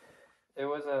 It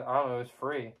was I don't know. It was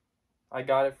free. I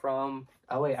got it from.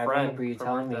 Oh wait, I Friend remember you for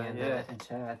telling me birthday, in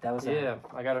chat. That was Yeah,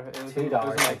 I got it. It was $2 It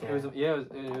was, ticket. it was yeah.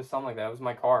 It was something like that. It was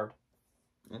my card.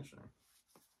 Interesting.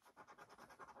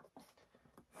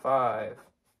 5,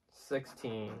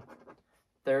 16,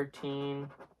 13,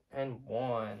 and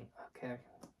 1. okay.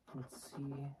 Let's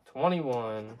see.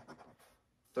 21,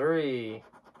 3,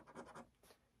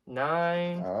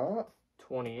 9, Oh,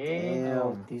 28, Damn.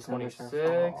 Oh, these numbers are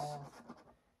 26. fall.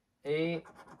 8,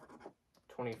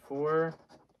 24,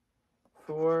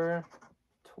 4,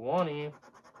 20,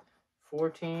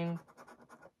 14,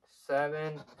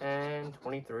 7, and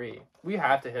 23. We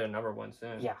have to hit a number one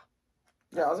soon. Yeah.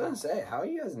 yeah, I was going to say, how are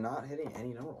you guys not hitting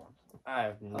any number ones? I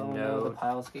have Oh no, the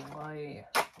pile's getting light.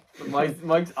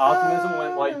 Mike's optimism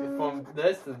went like from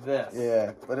this to this.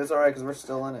 Yeah, but it's alright, because we're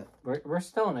still in it. We're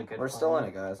still in a good. We're still in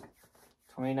it, guys.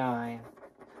 29.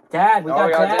 Dad, we Oh,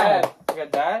 got Dad. We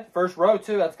got Dad. First row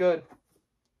too. That's good.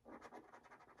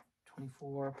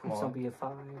 24. Come Please on. don't be a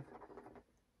 5.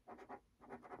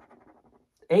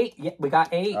 8. Yeah, we got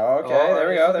 8. Okay, there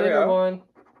we go, there we go. One.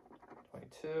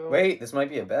 22. Wait, this might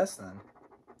be a best then.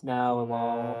 No, it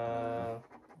won't.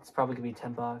 It's probably gonna be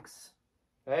 $10.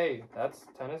 Hey, that's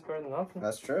 10 is better than nothing.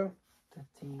 That's true.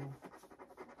 15.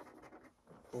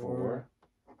 4.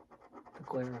 The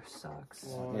glare sucks.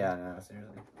 One. Yeah, no,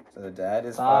 seriously. So the dad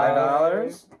is Five.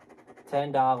 $5.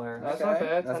 $10. That's not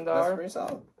bad, That's $10. pretty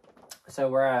solid. So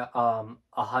we're at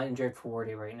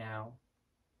 140 right now.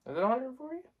 Is it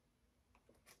 140?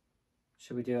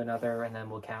 Should we do another and then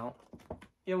we'll count?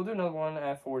 Yeah, we'll do another one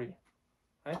at 40.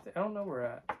 I don't know where we're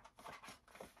at.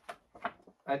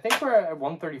 I think we're at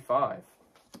 135.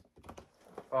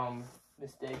 If I'm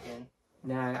mistaken.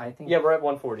 Nah, I think. Yeah, we're at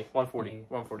 140. 140.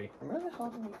 140. Where the hell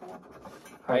did we go?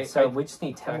 Alright, so I we just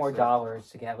need 10 more texted. dollars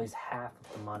to get at least half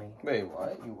of the money. Wait,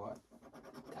 what? You what?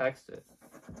 Text it.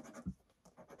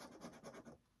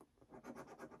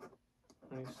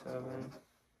 27.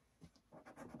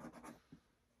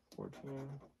 14.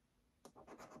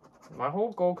 My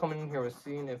whole goal coming in here was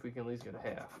seeing if we can at least get a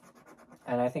half.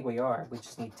 And I think we are. We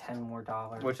just need 10 more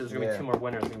dollars. Which is going to Yeah. be 2 more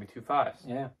winners. It's going to be 2 5s.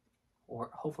 Yeah. Or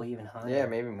hopefully even higher. Yeah,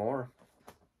 maybe more.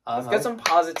 I'm Let's get some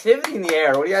positivity in the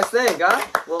air. What do you guys think, huh?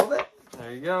 A little bit?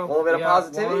 There you go. A little bit of We got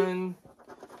positivity? 1,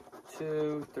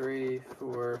 2, 3,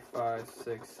 4, 5,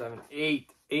 6, 7,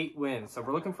 8. 8 wins. So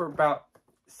we're looking for about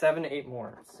 7 to 8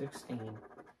 more. 16.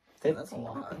 15. That's a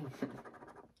lot.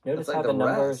 Notice That's like how the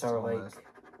numbers rest, are almost. like.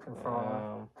 they're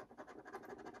far.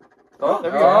 Oh,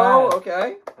 there we Oh, go.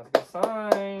 okay. That's a good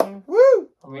sign. Woo!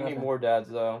 We need 11. more dads,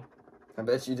 though. I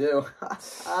bet you do.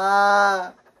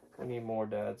 Ah. We need more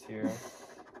dads here.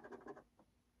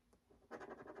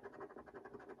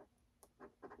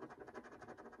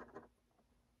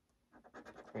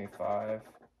 $25.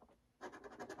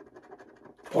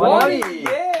 20!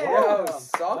 Yeah! Yo,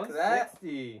 suck that.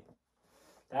 160.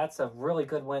 That's a really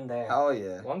good win there. Hell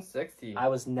yeah. 160. I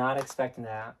was not expecting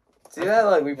that. See that?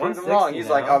 Like, we proved him 160 wrong. He's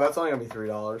like, now. oh, that's only going to be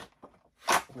 $3.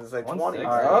 It's like 20. 160.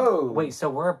 Oh. Wait, so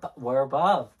we're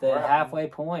above the We're at- halfway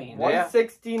point. What?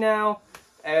 160 now.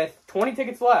 20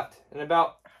 tickets left. And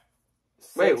about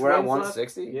Wait, 6 we're at wins left.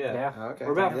 160? Yeah. Yeah. Okay.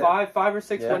 We're about Yeah. five or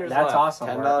six Yeah. winners That's left. awesome.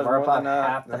 $10 We're more about than,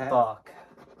 half the the half. buck.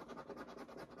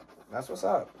 That's what's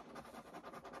up.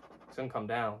 It's gonna come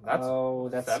down. That's Oh,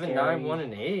 that's 7, scary. 9, 1,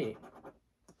 and 8.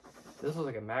 This was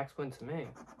like a max win to me.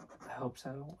 I hope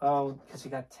so. Oh, because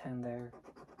you got 10 there.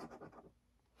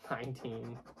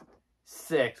 19.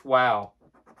 6. Wow.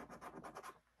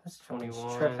 That's 21.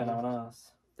 21. Tripping on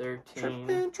us.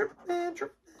 13. Tripping.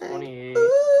 28,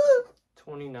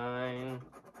 29,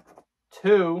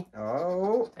 2,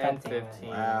 Oh. and God damn it. 15.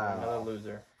 Wow. Another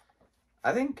loser.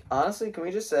 I think, honestly, can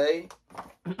we just say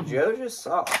Joe just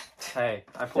sucks? Hey,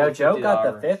 I pulled Joe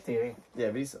got the $50. 50. Yeah,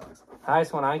 but he sucks.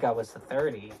 Highest one I got was the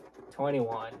 30,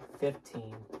 21,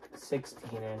 15,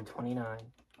 16, and 29.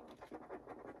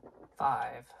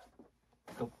 5.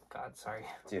 Oh, God, sorry.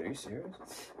 Dude, are you serious?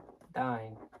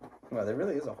 9, Well, there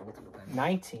really is a hole to the thing.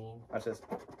 19, Watch this.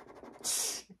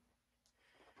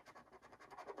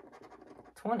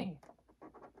 20.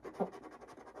 Oh,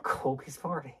 Colby's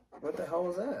party. What the hell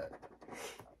was that?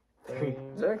 3,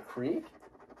 Is there a creek?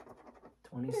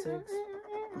 26,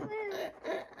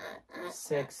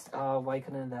 6. Why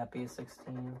couldn't that be a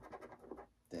 16?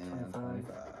 Damn,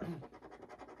 25.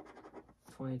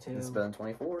 22. It's been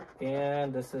 24.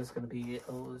 And this is going to be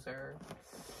a loser.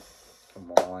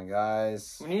 Come on,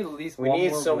 guys. We need at least We one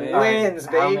need more some win. wins,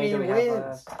 How many baby. do we have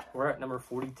Wins. left? We're at number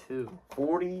 42.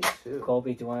 42.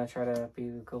 Colby, do you want to try to be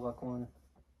the good luck one?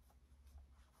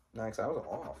 Nice, I was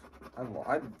off.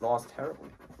 I lost terribly.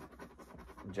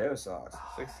 Joe sucks.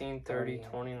 16, 30,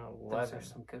 20, and Those 11. are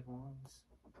some good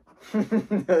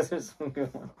ones. Those are some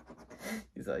good ones.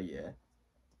 He's like, yeah.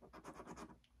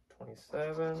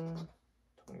 27,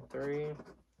 23,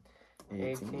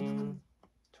 18,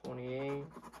 28,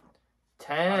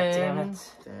 10, Damn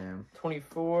it. Damn.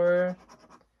 24,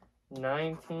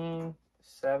 19,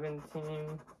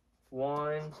 17,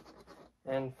 1,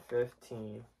 and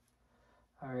 15.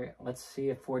 Alright, let's see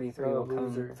if 43 Oh, will come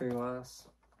loser. through us.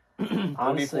 44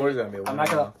 Honestly, is going to be a winner. I'm not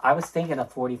gonna. I was thinking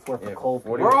of 44 for Yeah, Colby.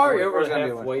 40. We're already 44 over is gonna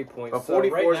be a halfway point. But so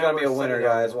 44 right is now going to be a we're winner, sitting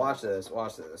guys. at- Watch this.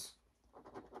 Watch this.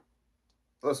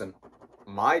 Listen,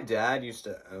 my dad used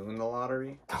to own the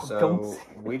lottery, Oh, so don't say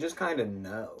we just kind of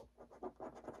know.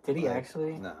 Did he Like,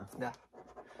 actually? No. No.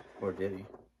 Or did he?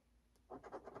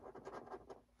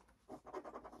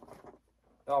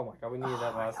 Oh my god, we needed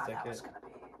that I last thought that was ticket. gonna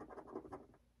be.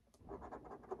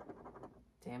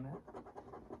 Damn it.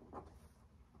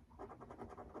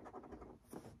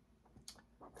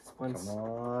 This one's Come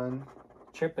on.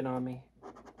 tripping on me.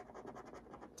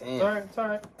 Damn. It's alright, it's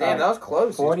alright. Damn, that was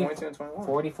close. 40 22 and 21.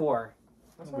 44.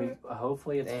 That's We, alright.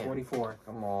 hopefully it's Damn. 44.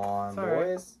 Come on, It's all right.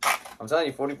 boys. I'm telling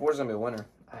you, 44 is going to be a winner.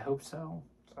 I hope so.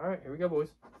 It's alright, here we go, boys.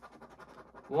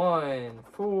 1,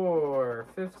 4,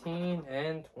 15,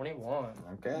 and 21.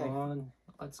 Okay. Come on.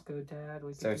 Let's go, Dad.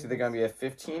 We So can it's do either this. going to be a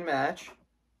 15 match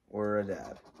or a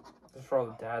dad. Just for all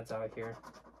the dads out here.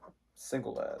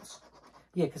 Single dads.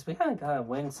 Yeah, because we haven't got a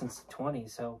win since 20,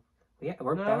 so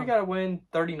we're No, bound. we gotta win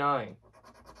 39.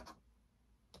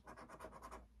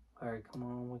 Alright, come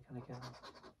on. We gotta get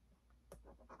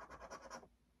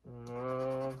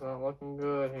No, it's not looking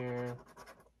good here.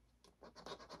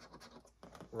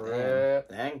 Damn. Rip.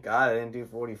 Thank God I didn't do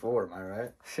 44, am I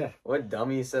right? it. What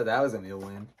dummy said that was going to be a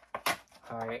win?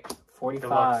 Alright, Good 45.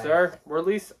 luck, sir. We're at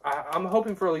least, I'm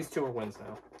hoping for at least 2 more wins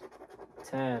now.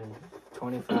 10,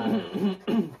 25,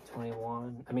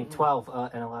 21. I mean, 12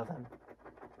 and 11.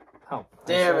 Oh.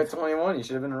 Damn, I at 21, you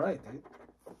should have been right, dude.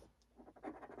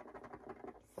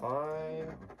 5,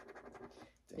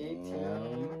 Damn.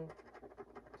 18,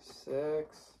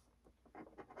 6,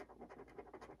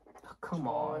 Oh, come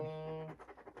on. 20,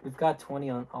 We've got 20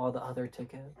 on all the other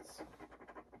tickets.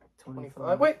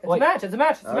 25. Wait, it's a match. It's a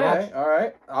match. It's a match. Okay, all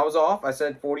right. I was off. I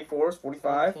said 44 is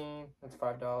 45. 17, that's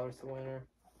 $5 the winner.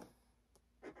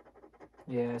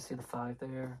 Yeah, I see the 5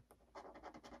 there.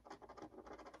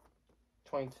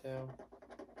 22.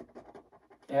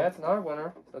 Yeah, that's another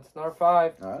winner. That's another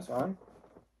 5. No, that's fine.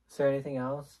 Is there anything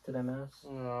else? Did I miss?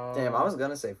 No. Damn, I was going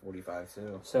to say 45,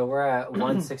 too. So we're at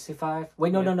 165.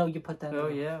 Wait, Yeah. no, you put that Oh,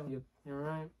 in. yeah. You're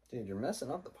right. Dude, you're messing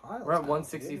up the pile. We're at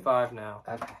 165 now.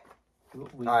 Okay.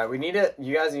 We, All right, we need to.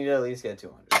 You guys need to at least get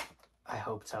 200. I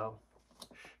hope so.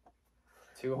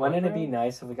 200. Wouldn't it be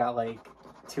nice if we got like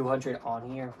 200 on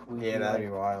here? We'd Yeah, be, that'd like, be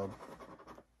wild.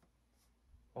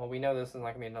 Well, we know this is not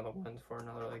gonna be another win for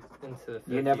another like into the 50s,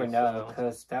 You never know, so-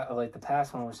 because that like the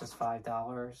past one was just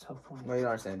 $5. Hopefully. Well, you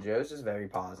don't understand. Joe's just very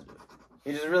positive.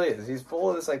 He just really is. He's full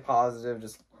of this like positive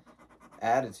just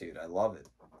attitude. I love it.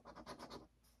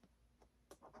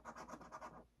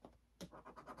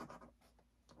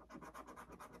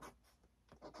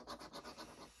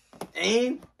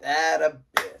 Ain't that a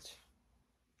bitch?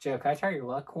 Joe, can I try your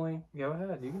luck coin? Go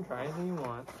ahead. You can try anything you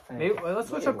want. Thank Maybe, you. well, let's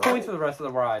switch Wait, up coins what? for the rest of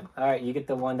the ride. All right, you get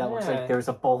the one that looks Yeah. like there's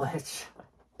a bullet.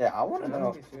 Yeah, I want to I don't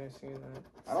know. think you guys see that.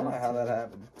 I don't know how that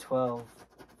happened. 12,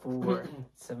 4,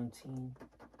 17,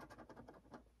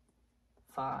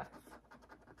 5,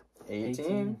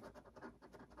 18,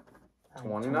 9,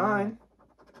 29,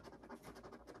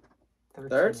 13.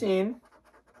 13.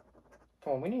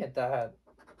 Come on, we need that.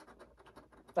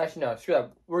 Actually, no, screw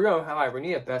that. We're going high. We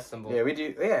need a best symbol. Yeah, we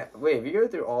do. Yeah, wait, if you go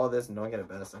through all this and don't get a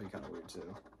best, that'd be kind of weird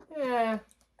too. Yeah.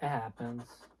 It happens.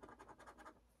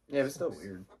 Yeah, but still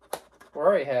weird. We're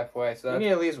already halfway, so You that's...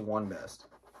 need at least one best.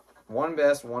 One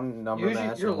best, one number Usually,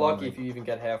 match. you're and one lucky if you even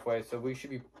get halfway, so we should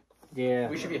be Yeah.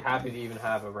 happy to even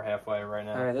have over halfway right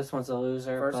now. All right, this one's a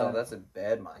loser. First but, off, that's a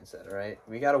bad mindset, all right?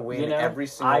 We got to win you know, every I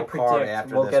single card predict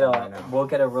after we'll this get one right now. we'll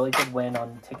get a really good win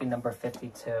on ticket number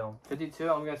 52. 52?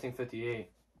 I'm guessing 58.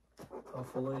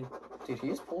 Hopefully. Dude, he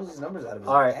just pulls his numbers out of his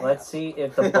All right, ass. let's see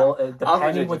if the the I'll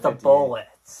penny predict with the 58.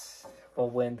 bullets will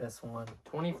win this one.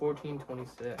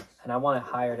 2014-26. And I want it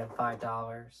higher than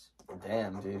 $5.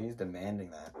 Damn, dude, he's demanding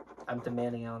that. I'm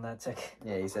demanding on that ticket.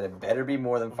 Yeah, he said it better be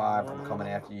more than 5 from coming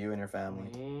after you and your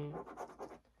family.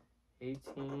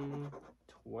 18,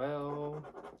 12,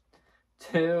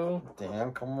 2,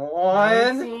 Damn, come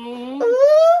on. 19, 22.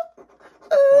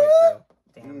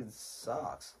 Damn. He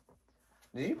sucks.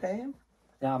 Did you pay him?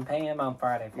 No, I'm paying him on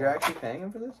Friday. You're actually paying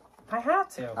him for this? I had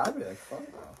to. I'd be like, fuck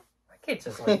I can't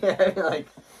just no. like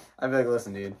I'd be like,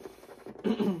 listen, dude.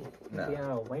 No.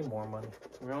 yeah, way more money.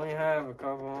 We only have a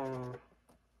couple.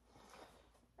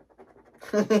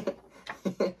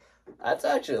 That's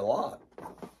actually a lot.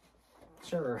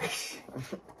 Sure.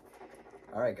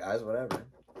 All right, guys, whatever.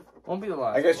 Won't be the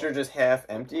last. I guess one. you're just half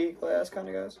empty glass kind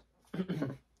of guys.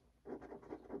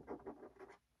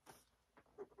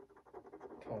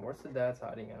 Come on, where's the dad's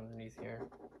hiding underneath here?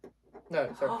 No,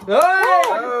 sorry. Oh!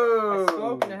 Hey! I Oh!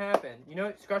 spoke to happen. You know,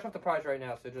 what? Scratch off the prize right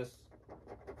now. So just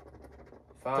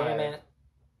 5. Damn it.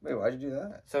 Wait, why'd you do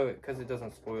that? So, because it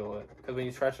doesn't spoil it. Because when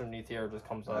you scratch underneath here, it just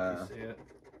comes up. You see it.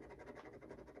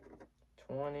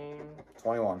 20.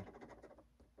 21.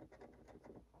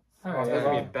 All Oh, right, it's gonna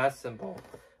be well, best symbol.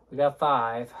 we got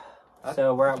 5.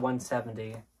 So we're at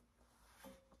 170.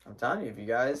 I'm telling you, if you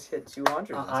guys hit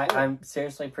 200, that's good. I'm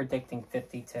seriously predicting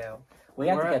 52. We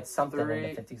have We're to at get something in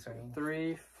three- the 50s range.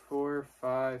 3, 4,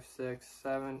 5, 6,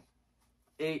 7,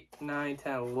 8, 9,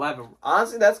 10, 11.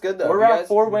 Honestly, that's good though. We're If you at guys-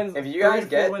 4 wins. If you 3 guys to 4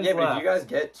 get, wins yeah, but if left. you guys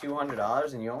get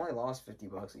 $200 and you only lost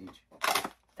 $50 each,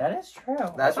 That is true.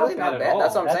 that's not really bad not at bad. all.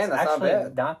 That's what I'm saying. That's not actually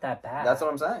bad. not that bad. That's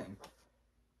what I'm saying.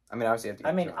 I mean, obviously, you have to.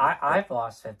 I get mean, 200, I've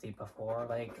lost 50 before.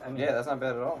 Like, I but- mean, yeah, that's not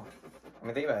bad at all. I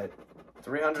mean, think about it.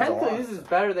 300 is a Technically, lot. this is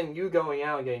better than you going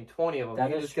out and getting 20 of them.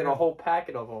 That you is just get true. a whole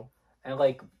packet of them. and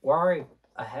like we're already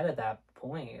ahead of that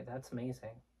point. That's amazing.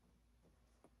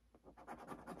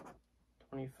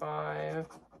 25,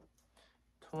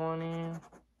 20,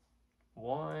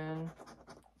 1,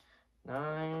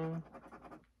 9,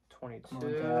 22. Come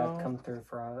on, Dad, come through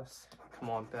for us. Come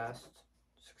on, best.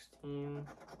 16,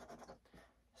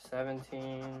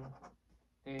 17,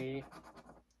 8,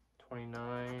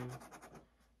 29,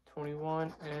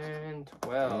 21, and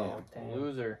 12. Damn.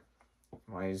 Loser.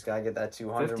 Well, you just gotta get that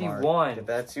 200 mark. 51. Get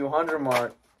that 200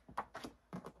 mark.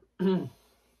 What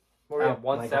were we Oh, at?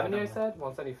 170, my I God. said?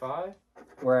 175?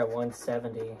 We're at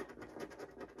 170.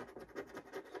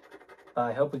 But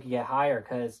I hope we can get higher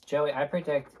because Joey, I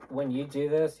predict when you do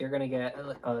this, you're gonna get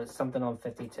something on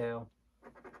 52.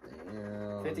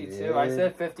 Damn, 52. dude. I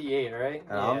said 58, right?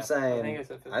 And I'm I saying, think I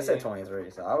said 58. I said 23,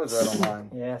 so I was right on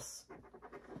mine. Yes.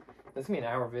 This is gonna be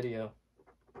an hour video.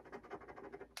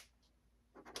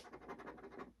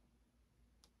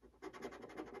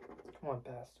 Come on,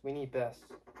 best. We need best.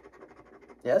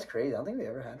 Yeah, that's crazy. I don't think we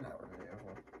ever had an hour video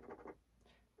before.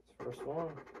 It's first one.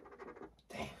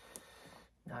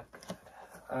 Not good.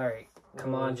 All right,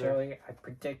 come on, Joey. I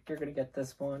predict you're gonna get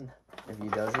this one. If he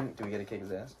doesn't, do we get to kick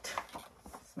his ass?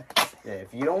 Smack his- Yeah,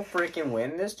 if you don't freaking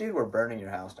win this, dude, we're burning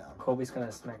your house down. Colby's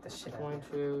gonna smack the shit out of 1, you.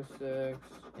 2, 6.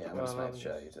 Yeah, I'm gonna smack the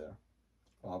shit out of you too.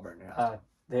 Well, I'll burn your house Uh, down.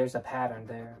 There's a pattern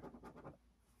there.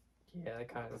 Yeah,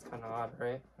 that's kind of odd,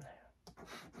 right?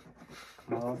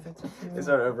 Come on, 52. They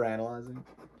start overanalyzing.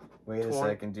 Wait a 20.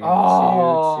 second, dude.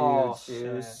 Oh, 2, 2,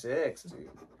 2, shit. 6, dude.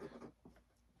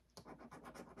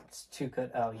 It's too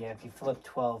good. Oh yeah, if you flip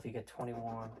 12, you get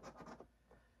 21.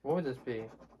 What would this be?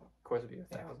 Of course, it'd be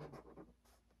 1,000.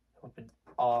 It would be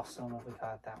awesome if we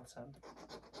got 1,000. Alright,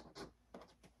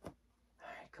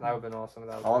 come That on. would have been awesome.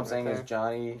 That All I'm saying is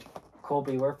Johnny.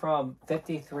 Colby, we're from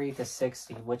 53 to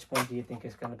 60. Which one do you think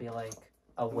is going to be like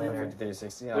a winner? 53 to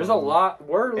 60. There's a lot.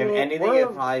 If anything,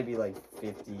 it'd probably be like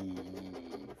 50.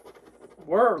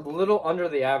 We're a little under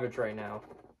the average right now.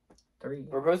 3,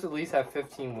 We're supposed to at least have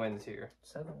 15 wins here.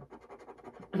 7.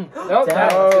 Nope. Damn.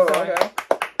 Oh, That's okay.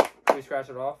 Can we scratch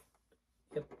it off?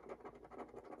 Yep.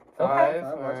 5. Okay. Alright,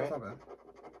 Alright. that's not bad.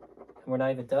 We're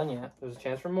not even done yet. There's a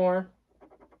chance for more.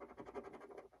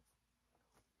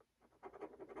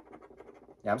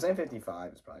 Yeah, I'm saying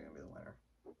 55 is probably gonna be the winner.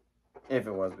 If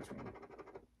it was between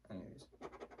any of these.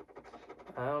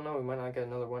 I don't know. We might not get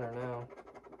another winner now.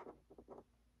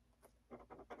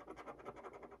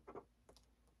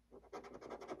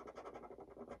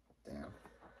 Damn.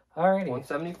 Alrighty.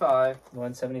 175.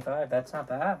 175. That's not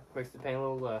bad. Makes the pain a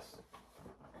little less.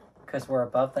 Because we're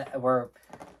above the... We're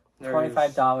There's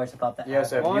 $25 above the Yeah,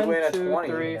 so if average. you win a 2, 20,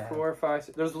 3, yeah. 4, 5,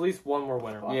 6. There's at least one more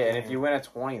winner left. Yeah, and in if here. you win at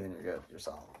 20, then you're good. You're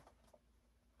solid.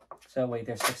 So wait,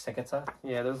 there's 6 tickets left?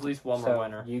 Yeah, there's at least one So more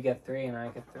winner. you get 3 and I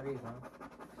get 3, huh?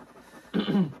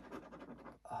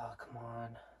 Oh, come on.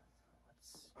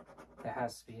 There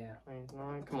has to be a...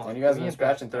 9, come on. And you guys give have me been a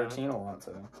scratching best, 13 a lot,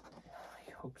 so.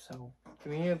 I hope so.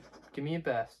 Give me a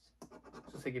best.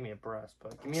 Just say give me a breast,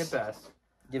 but give me a best.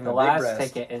 Give him The a big last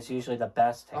breast. ticket is usually the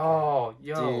best ticket. Oh,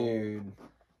 yo. Dude.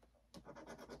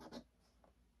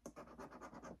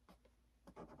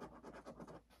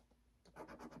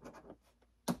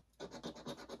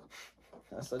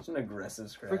 That's such an aggressive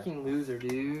scratch. Freaking loser,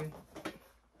 dude.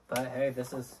 But hey,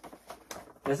 this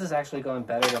is actually going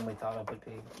better than we thought it would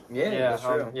be. Yeah, that's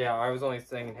true. Yeah, I was only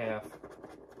saying in half.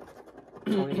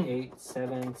 28,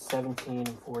 7, 17,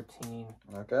 and 14.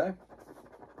 Okay.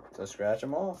 So scratch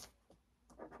them all.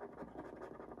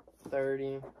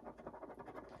 30,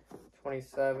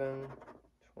 27,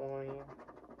 20.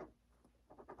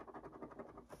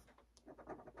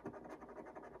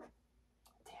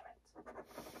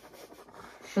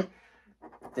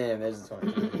 Damn, there's a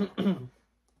 20.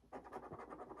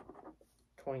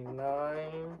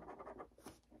 29,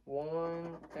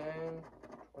 1, and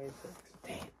 26.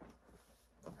 Damn.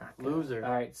 Loser.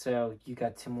 All right, so you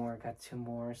got 2 more. Got 2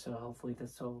 more. So hopefully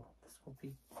this will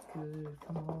be good.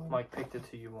 Come on. Mike, pick the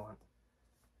 2 you want.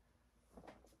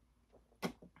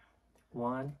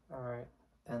 1, Alright.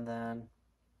 and then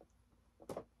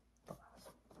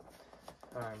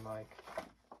Alright, Mike.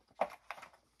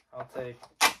 I'll take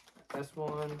this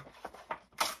one.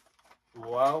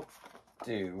 Wow.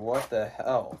 Dude, what the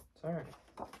hell? Sorry.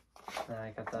 then I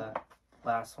got the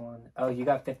last one. Oh, you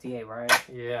got 58, right?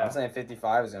 Yeah. I'm saying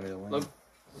 55 is going to be the win. Look.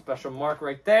 Special mark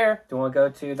right there. Do you want to go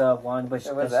to the one which?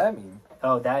 Yeah, what does that mean?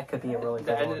 Oh, that could be a really The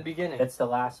good end one. of the beginning. It's the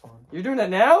last one. You're doing that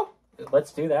now?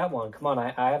 Let's do that one. Come on,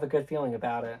 I have a good feeling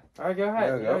about it. Alright, go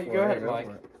ahead. Yeah, You go ahead, Mike.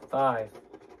 for it. 5,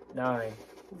 9.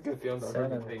 Good feeling about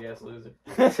 7. a big ass loser.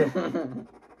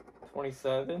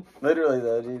 27, Literally,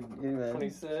 though, dude. You, man.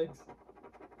 26,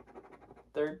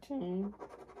 13,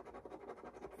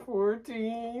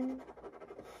 14,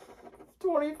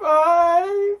 25,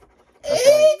 18.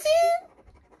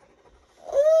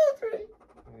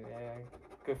 Yeah,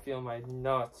 good feeling my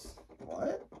nuts.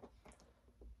 What?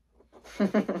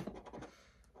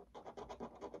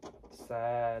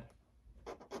 Sad.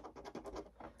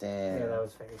 Damn. Yeah, that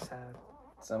was very sad.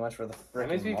 So much for the freaking That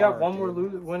means we got mark, one more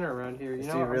dude. winner around here. You Is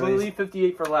know, he I'm really- gonna leave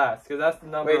 58 for last because that's the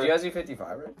number. Wait, do you guys do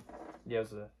 55, right? Yeah, it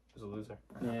was a loser.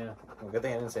 Yeah. Well, good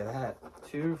thing I didn't say that.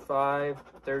 2, 5,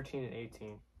 13, and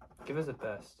 18. Give us a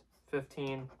best.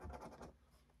 15,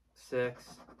 6,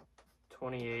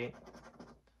 28,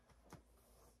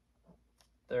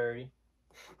 30.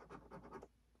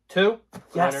 2.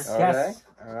 Yes. Winner. Yes.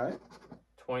 All right.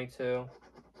 22,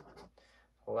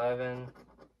 11,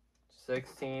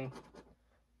 16,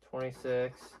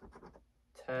 26,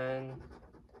 10,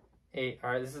 8. All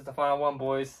right, this is the final one,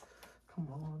 boys. Come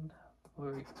on.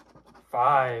 Wait.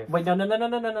 5. Wait,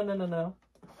 no.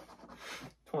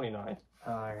 29.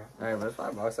 All right. All right, but it's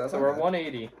 $5. That's So not we're at bad.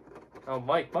 180. Oh,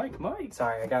 Mike.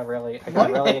 Sorry, I got really Mike's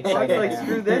excited. like, there.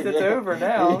 screw this, it's over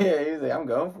now. Yeah, he's like, I'm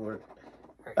going for it.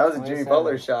 Alright, That was a Jimmy 27,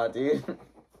 Butler shot, dude.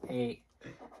 8.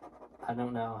 I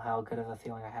don't know how good of a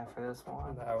feeling I have for this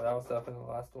one. That was definitely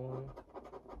the last one.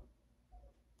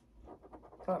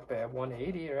 It's not bad.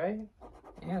 180, right?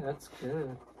 Yeah, that's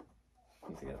good.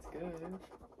 I think that's good.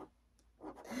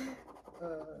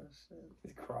 Oh, shit. He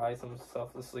cries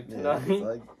himself to sleep Yeah, tonight. it's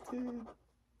like, dude.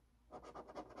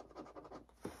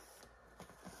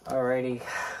 Alrighty,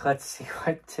 let's see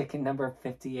what ticket number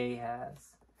 58 has.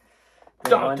 The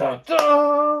Dun, one dun, that-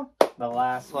 dun! the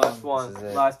last Last one. one. This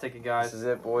is it. Last ticket, This guys. is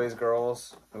it, boys,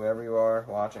 girls, whoever you are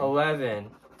watching. 11,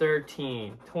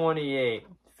 13, 28,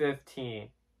 15,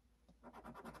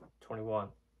 21.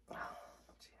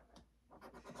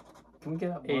 Can we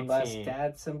get one last 18.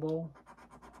 dad symbol?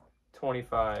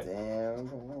 25, Damn,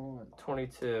 come on.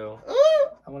 22,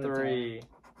 I want to 3,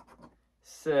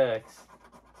 6,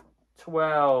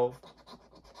 12, Oh,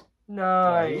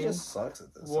 9, he just sucks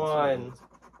at this. That's 1, what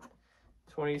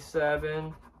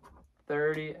 27,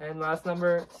 30, and last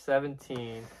number,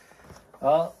 17.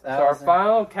 Well, So that our was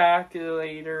final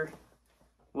calculator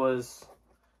was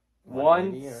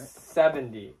 180, right?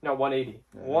 170. No, 180.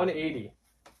 Yeah. 180.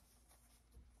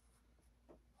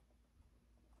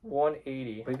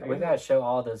 180. We gotta show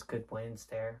all those good wins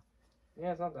there.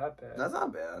 Yeah, it's not that bad. That's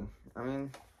not bad. I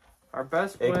mean, Our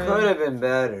best it win. could have been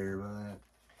better, but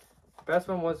Best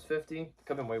one was 50. Could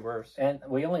have been way worse. And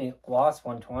we only lost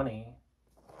 120.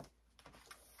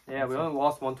 Yeah, we only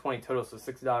lost 120 total, so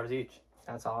 $60 each.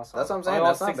 That's awesome. that's what I'm We saying.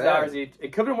 lost That's not $6 bad. each.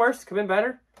 It could have been worse. Could have been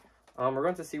better. We're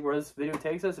going to see where this video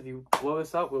takes us. If you blow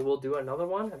this up, we will do another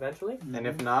one eventually. And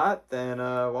if not, then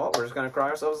well, we're just gonna cry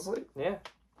ourselves to sleep. Yeah.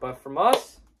 But from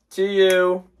us, To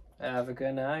you. Have a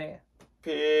good night.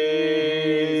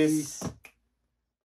 Peace.